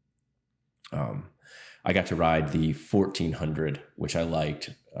 I got to ride the 1400, which I liked.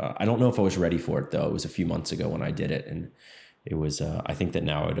 I don't know if I was ready for it though. It was a few months ago when I did it. And it was, I think that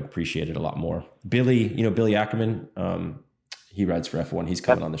now I would appreciate it a lot more. Billy, Billy Ackerman, he rides for F1. He's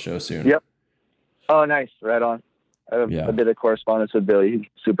coming on the show soon. Yep. Oh, nice. Right on. I have a bit of correspondence with Billy. He's a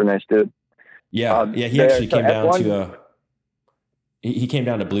super nice dude. Yeah. He actually came down to he came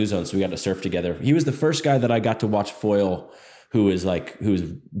down to Blue Zone, so we got to surf together. He was the first guy that I got to watch foil who was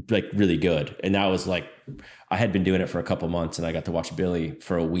really good. And that was like, I had been doing it for a couple months, and I got to watch Billy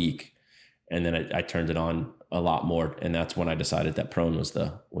for a week, and then I turned it on a lot more. And that's when I decided that prone was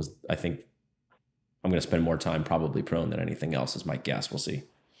I think I'm going to spend more time probably prone than anything else is my guess. We'll see.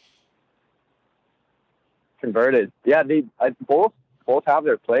 Converted. Yeah. They both have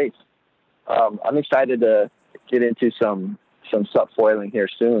their place. I'm excited to get into some sup foiling here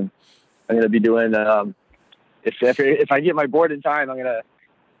soon. I'm going to be doing, if I get my board in time, I'm going to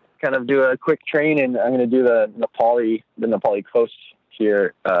kind of do a quick train, and I'm going to do the Nepali Coast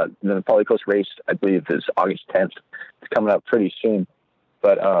here. The Nepali Coast race, I believe, is August 10th. It's coming up pretty soon.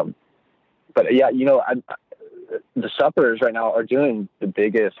 But yeah, the suppers right now are doing the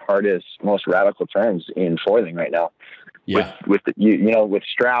biggest, hardest, most radical turns in foiling right now. Yeah. With with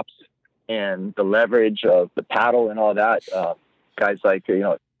straps and the leverage of the paddle and all that. Guys like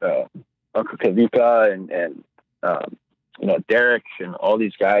Uncle Kavika and Derek and all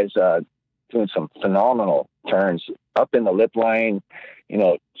these guys doing some phenomenal turns up in the lip line,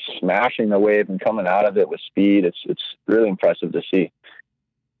 smashing the wave and coming out of it with speed. It's really impressive to see.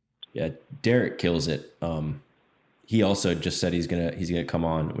 Yeah, Derek kills it. He also just said he's gonna come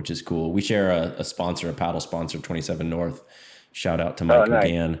on, which is cool. We share a sponsor, a paddle sponsor, 27 North. Shout out to Mike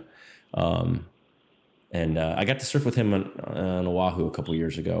McGann. And I got to surf with him on Oahu a couple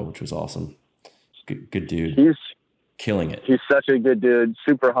years ago, which was awesome. Good dude. He's killing it. He's such a good dude,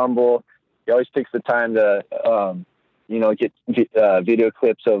 super humble. He always takes the time to, get video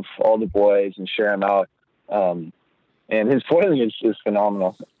clips of all the boys and share them out. And his foiling is just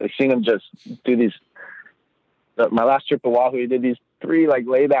phenomenal. I've seen him just do these. My last trip to Oahu, he did these 3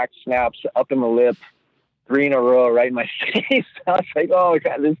 layback snaps up in the lip, 3 in a row right in my face. I was like, oh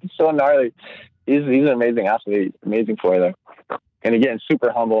God, this is so gnarly. He's an amazing athlete, amazing foiler. And again,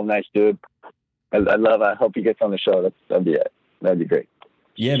 super humble, nice dude. I hope he gets on the show. That'd be it. That'd be great.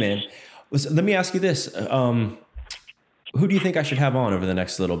 Yeah, man. Listen, let me ask you this. Who do you think I should have on over the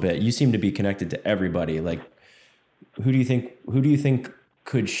next little bit? You seem to be connected to everybody. Who do you think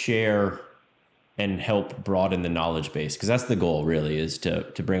could share and help broaden the knowledge base? Because that's the goal, really, is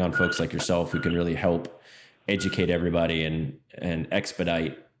to bring on folks like yourself who can really help educate everybody and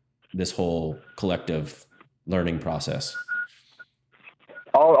expedite this whole collective learning process.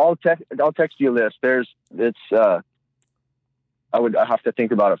 I'll text you a list. I have to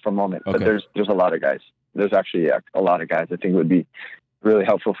think about it for a moment, okay. But there's a lot of guys. There's actually a lot of guys I think would be really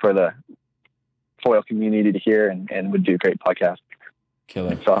helpful for the foil community to hear and would do a great podcast.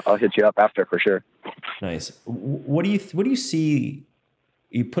 Killer. So I'll hit you up after for sure. Nice. What do you see?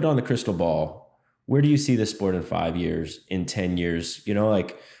 You put on the crystal ball. Where do you see this sport in 5 years, in 10 years?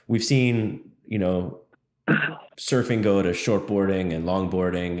 We've seen, surfing go to shortboarding and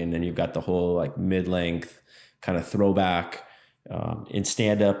longboarding, and then you've got the whole mid-length kind of throwback. In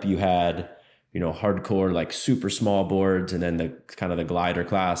stand-up, you had hardcore super small boards, and then the kind of the glider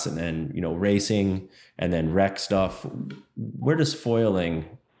class, and then racing, and then rec stuff. Where does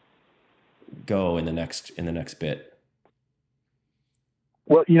foiling go in the next bit?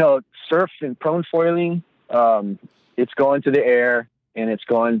 Well, surf and prone foiling, it's going to the air, and it's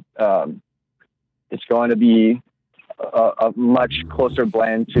going to be a much closer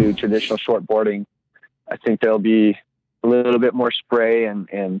blend to traditional shortboarding. I think there'll be a little bit more spray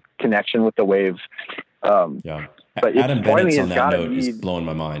and connection with the wave. Yeah. But Adam Bennett's on that note is blowing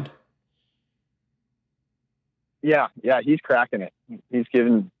my mind. Yeah. He's cracking it. He's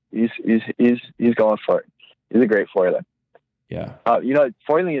going for it. He's a great foiler. Yeah.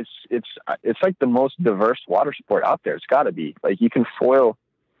 Foiling it's like the most diverse water sport out there. It's gotta be. You can foil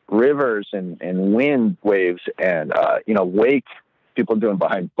rivers and wind waves and, wake, people doing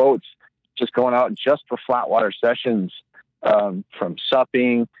behind boats, just going out just for flat water sessions, from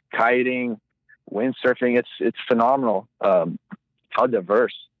supping, kiting, windsurfing. It's phenomenal, how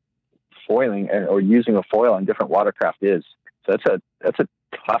diverse foiling or using a foil on different watercraft is. So that's a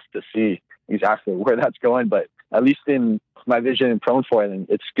tough to see exactly where that's going, but at least in my vision in prone foiling,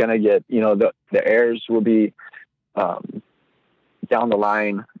 it's going to get, the airs will be, down the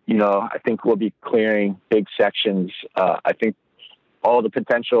line. I think we'll be clearing big sections. I think all the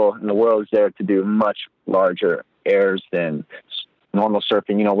potential in the world is there to do much larger airs than normal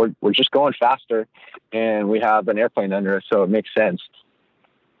surfing. We're just going faster, and we have an airplane under us, so it makes sense.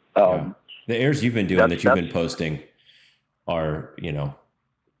 The airs you've been doing that you've been posting are,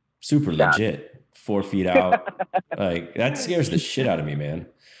 super legit. 4 feet out. That scares the shit out of me, man.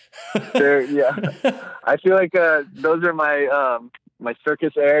 I feel like those are my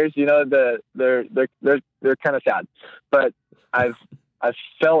circus airs. They're kind of sad, but I've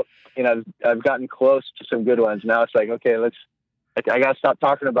felt, I've gotten close to some good ones. Now it's okay, I gotta stop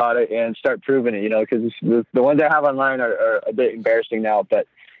talking about it and start proving it, because the ones I have online are a bit embarrassing now, but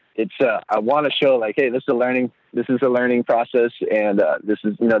it's, I want to show hey, this is a learning process, and this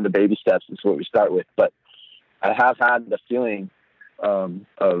is, the baby steps is what we start with. But I have had the feeling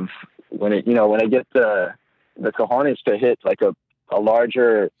of when I get the cojones to hit a a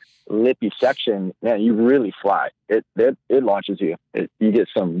larger lippy section, man, you really fly. It launches you. You get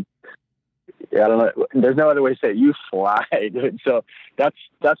some, I don't know. There's no other way to say it. You fly, dude. So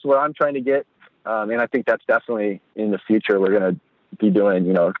that's what I'm trying to get. And I think that's definitely in the future. We're going to be doing,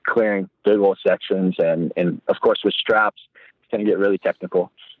 you know, clearing big old sections and of course with straps, it's going to get really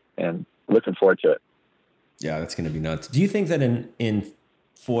technical and looking forward to it. Yeah, that's going to be nuts. Do you think that in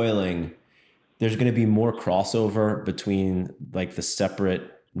foiling, there's going to be more crossover between like the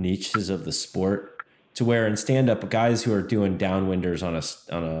separate niches of the sport, to where in stand-up, guys who are doing downwinders on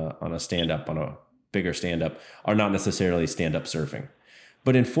a stand-up, on a bigger stand-up, are not necessarily stand-up surfing?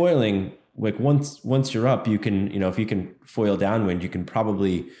 But in foiling, like once you're up, you can, you know, if you can foil downwind, you can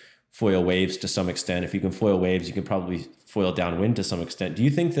probably foil waves to some extent. If you can foil waves, you can probably foil downwind to some extent. Do you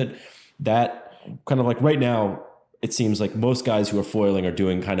think that kind of like right now, it seems like most guys who are foiling are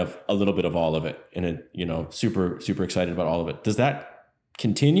doing kind of a little bit of all of it, and you know, super excited about all of it. Does that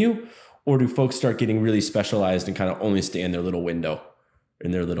continue, or do folks start getting really specialized and kind of only stay in their little window,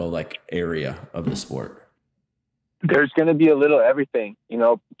 in their little like area of the sport? There's going to be a little everything. You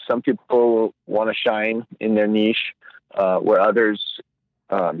know, some people want to shine in their niche, where others,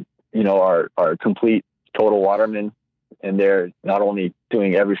 you know, are complete total watermen, and they're not only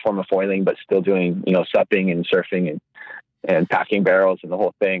doing every form of foiling, but still doing, you know, supping and surfing and packing barrels and the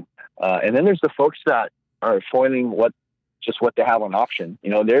whole thing. And then there's the folks that are foiling what they have on option.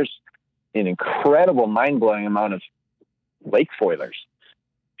 You know, there's an incredible, mind-blowing amount of lake foilers.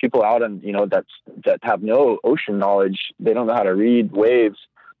 People out on, you know, that have no ocean knowledge. They don't know how to read waves,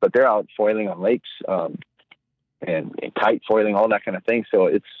 but they're out foiling on lakes, and kite foiling, all that kind of thing. So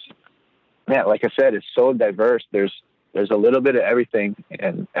it's, man, like I said, it's so diverse. There's a little bit of everything,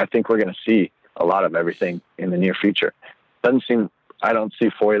 and I think we're going to see a lot of everything in the near future. I don't see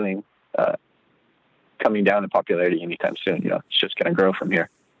foiling coming down in popularity anytime soon. You know, it's just going to grow from here.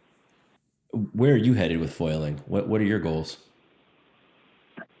 Where are you headed with foiling? What are your goals?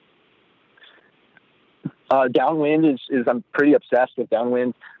 Downwind is I'm pretty obsessed with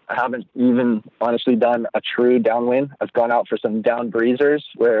downwind. I haven't even honestly done a true downwind. I've gone out for some down breezers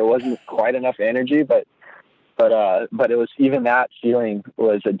where it wasn't quite enough energy, but it was, even that feeling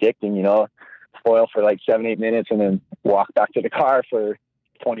was addicting, you know, foil for like 7-8 minutes and then walk back to the car for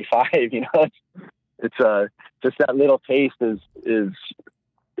 25, you know, it's just that little taste is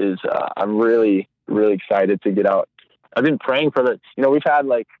I'm really, really excited to get out. I've been praying for you know, we've had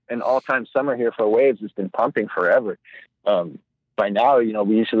like an all-time summer here for waves. It's been pumping forever. By now, you know,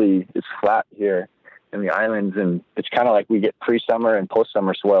 it's flat here in the islands, and it's kind of like we get pre-summer and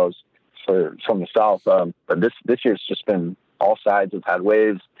post-summer swells from the south. But this year's just been all sides have had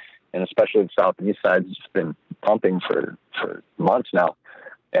waves, and especially the south and east sides, it's just been pumping for months now.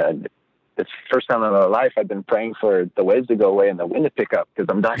 And it's the first time in my life I've been praying for the waves to go away and the wind to pick up, because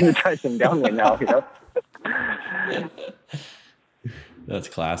I'm dying to try some downwind now, you know? That's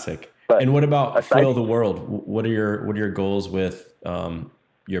classic. But and what about Foil the World? What are your goals with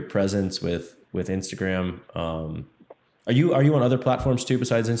your presence with Instagram? Are you on other platforms too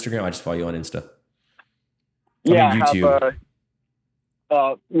besides Instagram? I just follow you on Insta. Yeah, YouTube.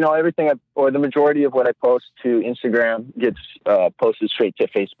 You know, everything or the majority of what I post to Instagram gets posted straight to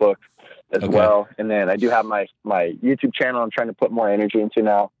Facebook as well. And then I do have my YouTube channel I'm trying to put more energy into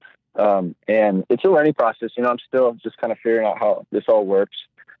now. And it's a learning process. You know, I'm still just kind of figuring out how this all works.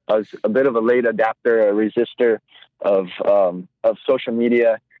 I was a bit of a late adapter, a resistor of social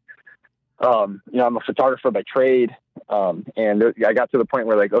media. You know, I'm a photographer by trade. And I got to the point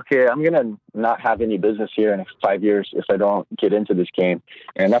where like, okay, I'm going to not have any business here in 5 years if I don't get into this game.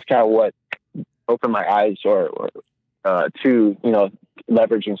 And that's kind of what opened my eyes to, you know,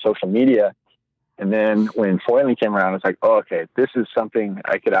 leveraging social media. And then when foiling came around, it's like, oh, okay, this is something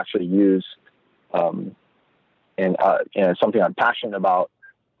I could actually use, and something I'm passionate about.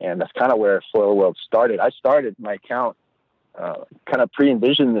 And that's kind of where Foil World started. I started my account, kind of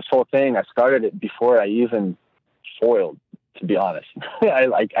pre-envisioned this whole thing. I started it before I even foiled, to be honest.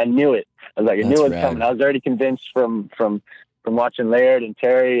 I knew it. I was like, I knew it was coming. I was already convinced from watching Laird and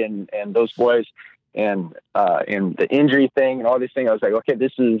Terry and those boys, and the injury thing and all these things. I was like, okay,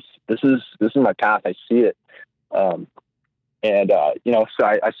 this is my path. I see it. You know, so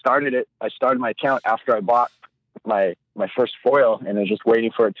I started it. I started my account after I bought my first foil, and I was just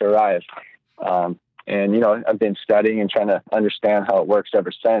waiting for it to arrive. And, you know, I've been studying and trying to understand how it works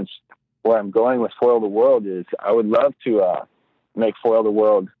ever since. Where I'm going with Foil the World is I would love to make Foil the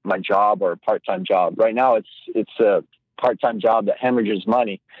World my job or a part-time job. Right now it's a part-time job that hemorrhages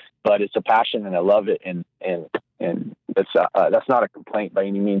money, but it's a passion and I love it. And that's not a complaint by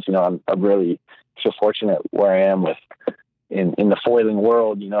any means. You know, I'm really so fortunate where I am with in the foiling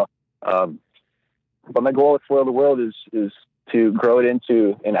world, but my goal with Foil the World is to grow it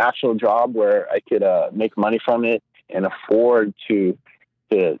into an actual job where I could make money from it and afford to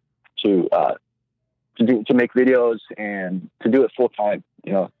make videos and to do it full time.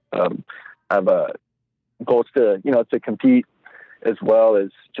 I have goals to compete as well as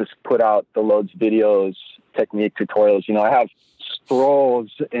just put out the loads of videos, technique tutorials. I have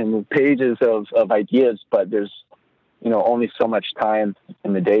scrolls and pages of ideas, but there's only so much time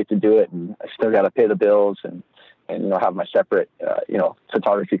in the day to do it, and I still got to pay the bills and have my separate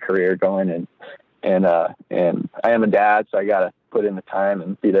photography career going, and I am a dad, so I got to put in the time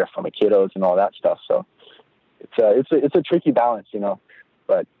and be there for my kiddos and all that stuff. So it's a tricky balance,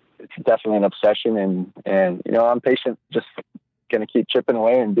 but it's definitely an obsession, and I'm patient, just going to keep chipping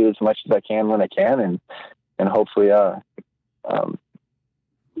away and do as much as I can when I can, and hopefully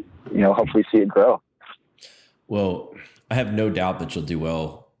hopefully see it grow. Well, I have no doubt that you'll do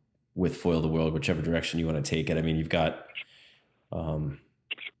well with Foil the World, whichever direction you want to take it. I mean, you've got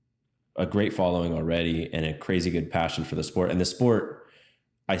a great following already and a crazy good passion for the sport. And the sport,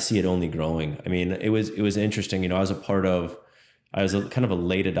 I see it only growing. I mean, it was interesting. I was kind of a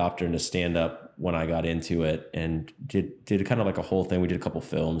late adopter into stand-up when I got into it, and did kind of like a whole thing. We did a couple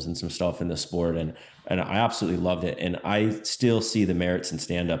films and some stuff in the sport, and I absolutely loved it. And I still see the merits in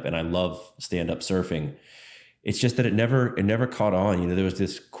stand-up, and I love stand-up surfing. It's just that it never caught on. There was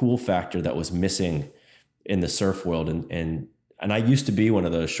this cool factor that was missing in the surf world. And I used to be one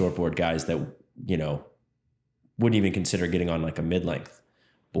of those shortboard guys that, wouldn't even consider getting on like a mid-length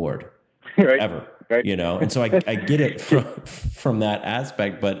board right. ever, right. And so I get it from that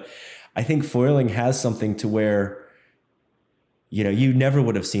aspect, but I think foiling has something to where, you never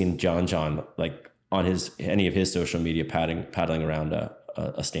would have seen John like on any of his social media paddling around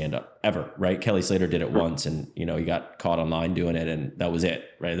a stand-up ever, right? Kelly Slater did it once, and he got caught online doing it, and that was it,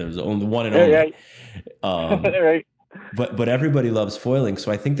 right? There was only one and only. Right. But everybody loves foiling,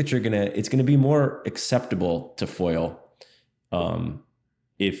 so I think that it's gonna be more acceptable to foil,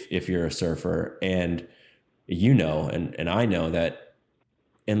 if you're a surfer, and and I know that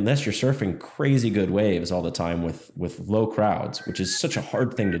unless you're surfing crazy good waves all the time with low crowds, which is such a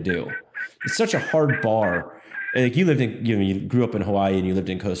hard thing to do, it's such a hard bar. Like you grew up in Hawaii and you lived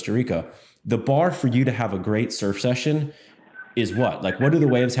in Costa Rica. The bar for you to have a great surf session is what? Like, what do the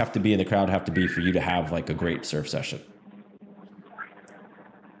waves have to be and the crowd have to be for you to have like a great surf session?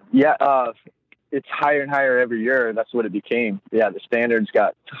 Yeah, it's higher and higher every year. That's what it became. Yeah, the standards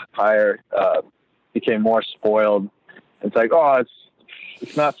got higher, became more spoiled. It's like,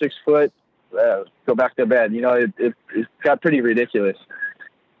 it's not 6 foot. Go back to bed. It got pretty ridiculous.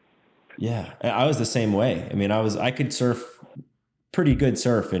 Yeah, I was the same way. I mean, I could surf pretty good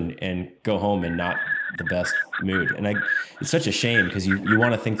surf and go home in not the best mood. And it's such a shame because you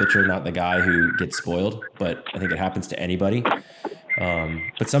want to think that you're not the guy who gets spoiled, but I think it happens to anybody.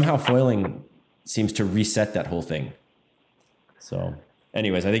 But somehow foiling seems to reset that whole thing. So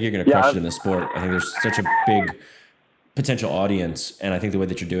anyways, I think you're going to crush it in the sport. I think there's such a big potential audience. And I think the way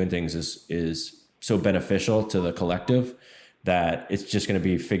that you're doing things is so beneficial to the collective that it's just going to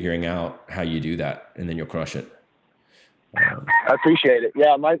be figuring out how you do that, and then you'll crush it. I appreciate it.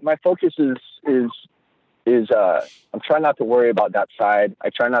 Yeah. My focus is I'm trying not to worry about that side.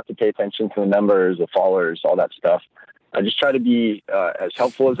 I try not to pay attention to the numbers, the followers, all that stuff. I just try to be as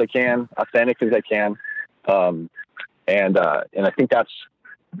helpful as I can, authentic as I can. And I think that's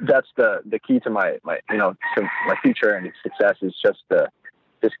the key to my future and success is just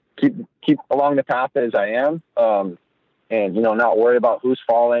keep along the path as I am. And, not worry about who's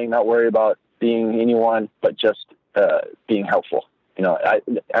falling, not worry about being anyone, but just being helpful.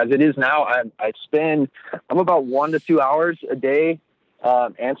 As it is now, I'm about 1 to 2 hours a day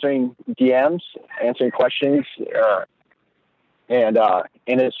answering DMs, answering questions. And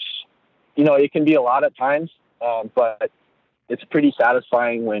it's, it can be a lot at times, but it's pretty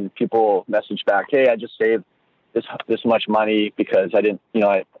satisfying when people message back, hey, I just saved this much money because I didn't,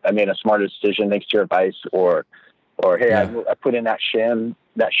 I made a smarter decision thanks to your advice, or hey, yeah. I put in that shim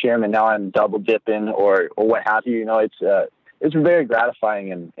and now I'm double dipping or what have you. It's very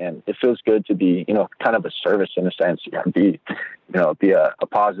gratifying and it feels good to be, kind of a service in a sense, be a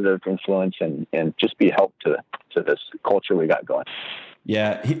positive influence and just be a help to this culture we got going.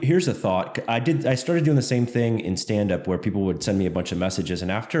 Yeah. Here's a thought. I started doing the same thing in stand-up where people would send me a bunch of messages,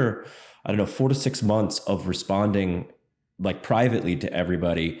 and after, 4 to 6 months of responding like privately to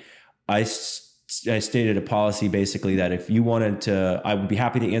everybody, I stated a policy basically that if you wanted to, I would be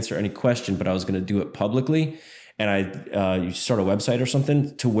happy to answer any question, but I was going to do it publicly. And you start a website or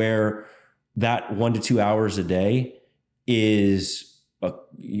something to where that 1 to 2 hours a day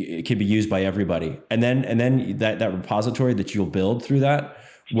it can be used by everybody. And then that repository that you'll build through that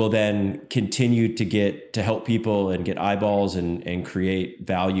will then continue to help people and get eyeballs and create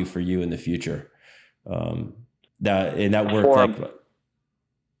value for you in the future. That work, like,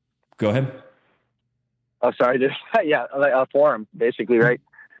 go ahead. Oh, sorry. Yeah. Like a forum basically, right?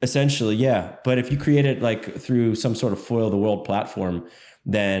 Essentially. Yeah. But if you create it like through some sort of Foil the World platform,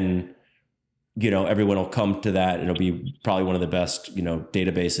 then, everyone will come to that. It'll be probably one of the best,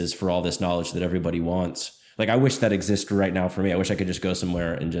 databases for all this knowledge that everybody wants. Like, I wish that existed right now for me. I wish I could just go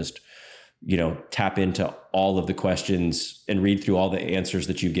somewhere and just, tap into all of the questions and read through all the answers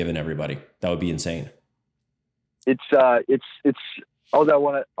that you've given everybody. That would be insane. It's all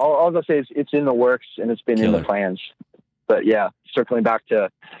I'll say is it's in the works and it's been in the plans. But yeah, circling back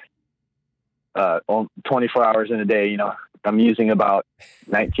to 24 hours in a day, I'm using about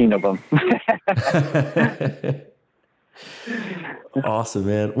 19 of them. Awesome,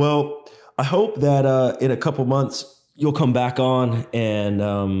 man. Well, I hope that in a couple months you'll come back on and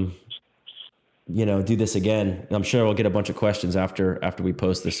do this again. I'm sure we'll get a bunch of questions after we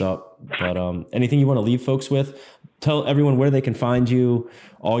post this up. But anything you want to leave folks with? Tell everyone where they can find you,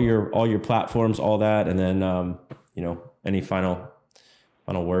 all your platforms, all that, and then any final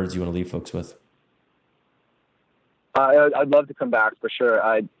words you want to leave folks with. I'd love to come back for sure.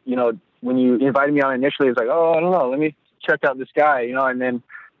 When you invited me on initially, it's like, oh, I don't know, let me check out this guy, and then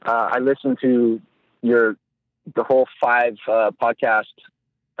I listened to the whole 5 podcast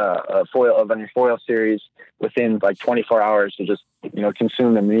Foil series within like 24 hours to just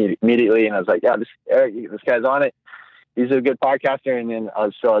consume them immediately. And I was like, yeah, this guy's on it. He's a good podcaster. And then I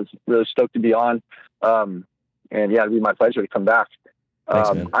was really stoked to be on. And yeah, it'd be my pleasure to come back.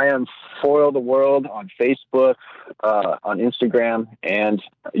 Thanks, I am Foil the World on Facebook, on Instagram, and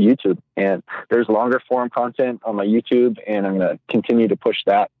YouTube. And there's longer form content on my YouTube, and I'm going to continue to push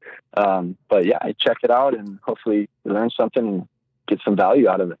that. But yeah, I check it out and hopefully learn something and get some value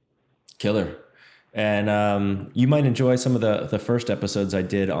out of it. Killer. And you might enjoy some of the first episodes I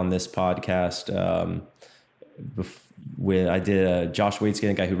did on this podcast. I did Josh Waitzkin,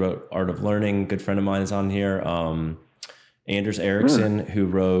 the guy who wrote Art of Learning. Good friend of mine is on here. Anders Ericsson, who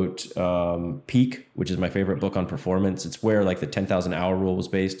wrote Peak, which is my favorite book on performance. It's where like the 10,000 hour rule was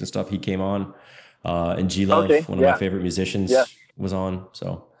based and stuff. He came on. And G Love, one of my favorite musicians, was on.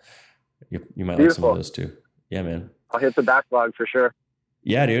 So you might like some of those too. Yeah, man. I'll hit the backlog for sure.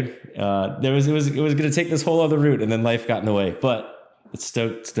 Yeah, dude. It was going to take this whole other route, and then life got in the way. But it's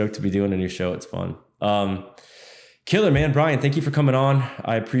stoked to be doing a new show. It's fun. Killer, man. Brian, thank you for coming on.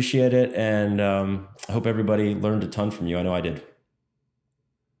 I appreciate it, and I hope everybody learned a ton from you. I know I did.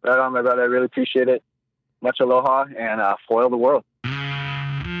 Right on, my brother. I really appreciate it. Much aloha, and Foil the World.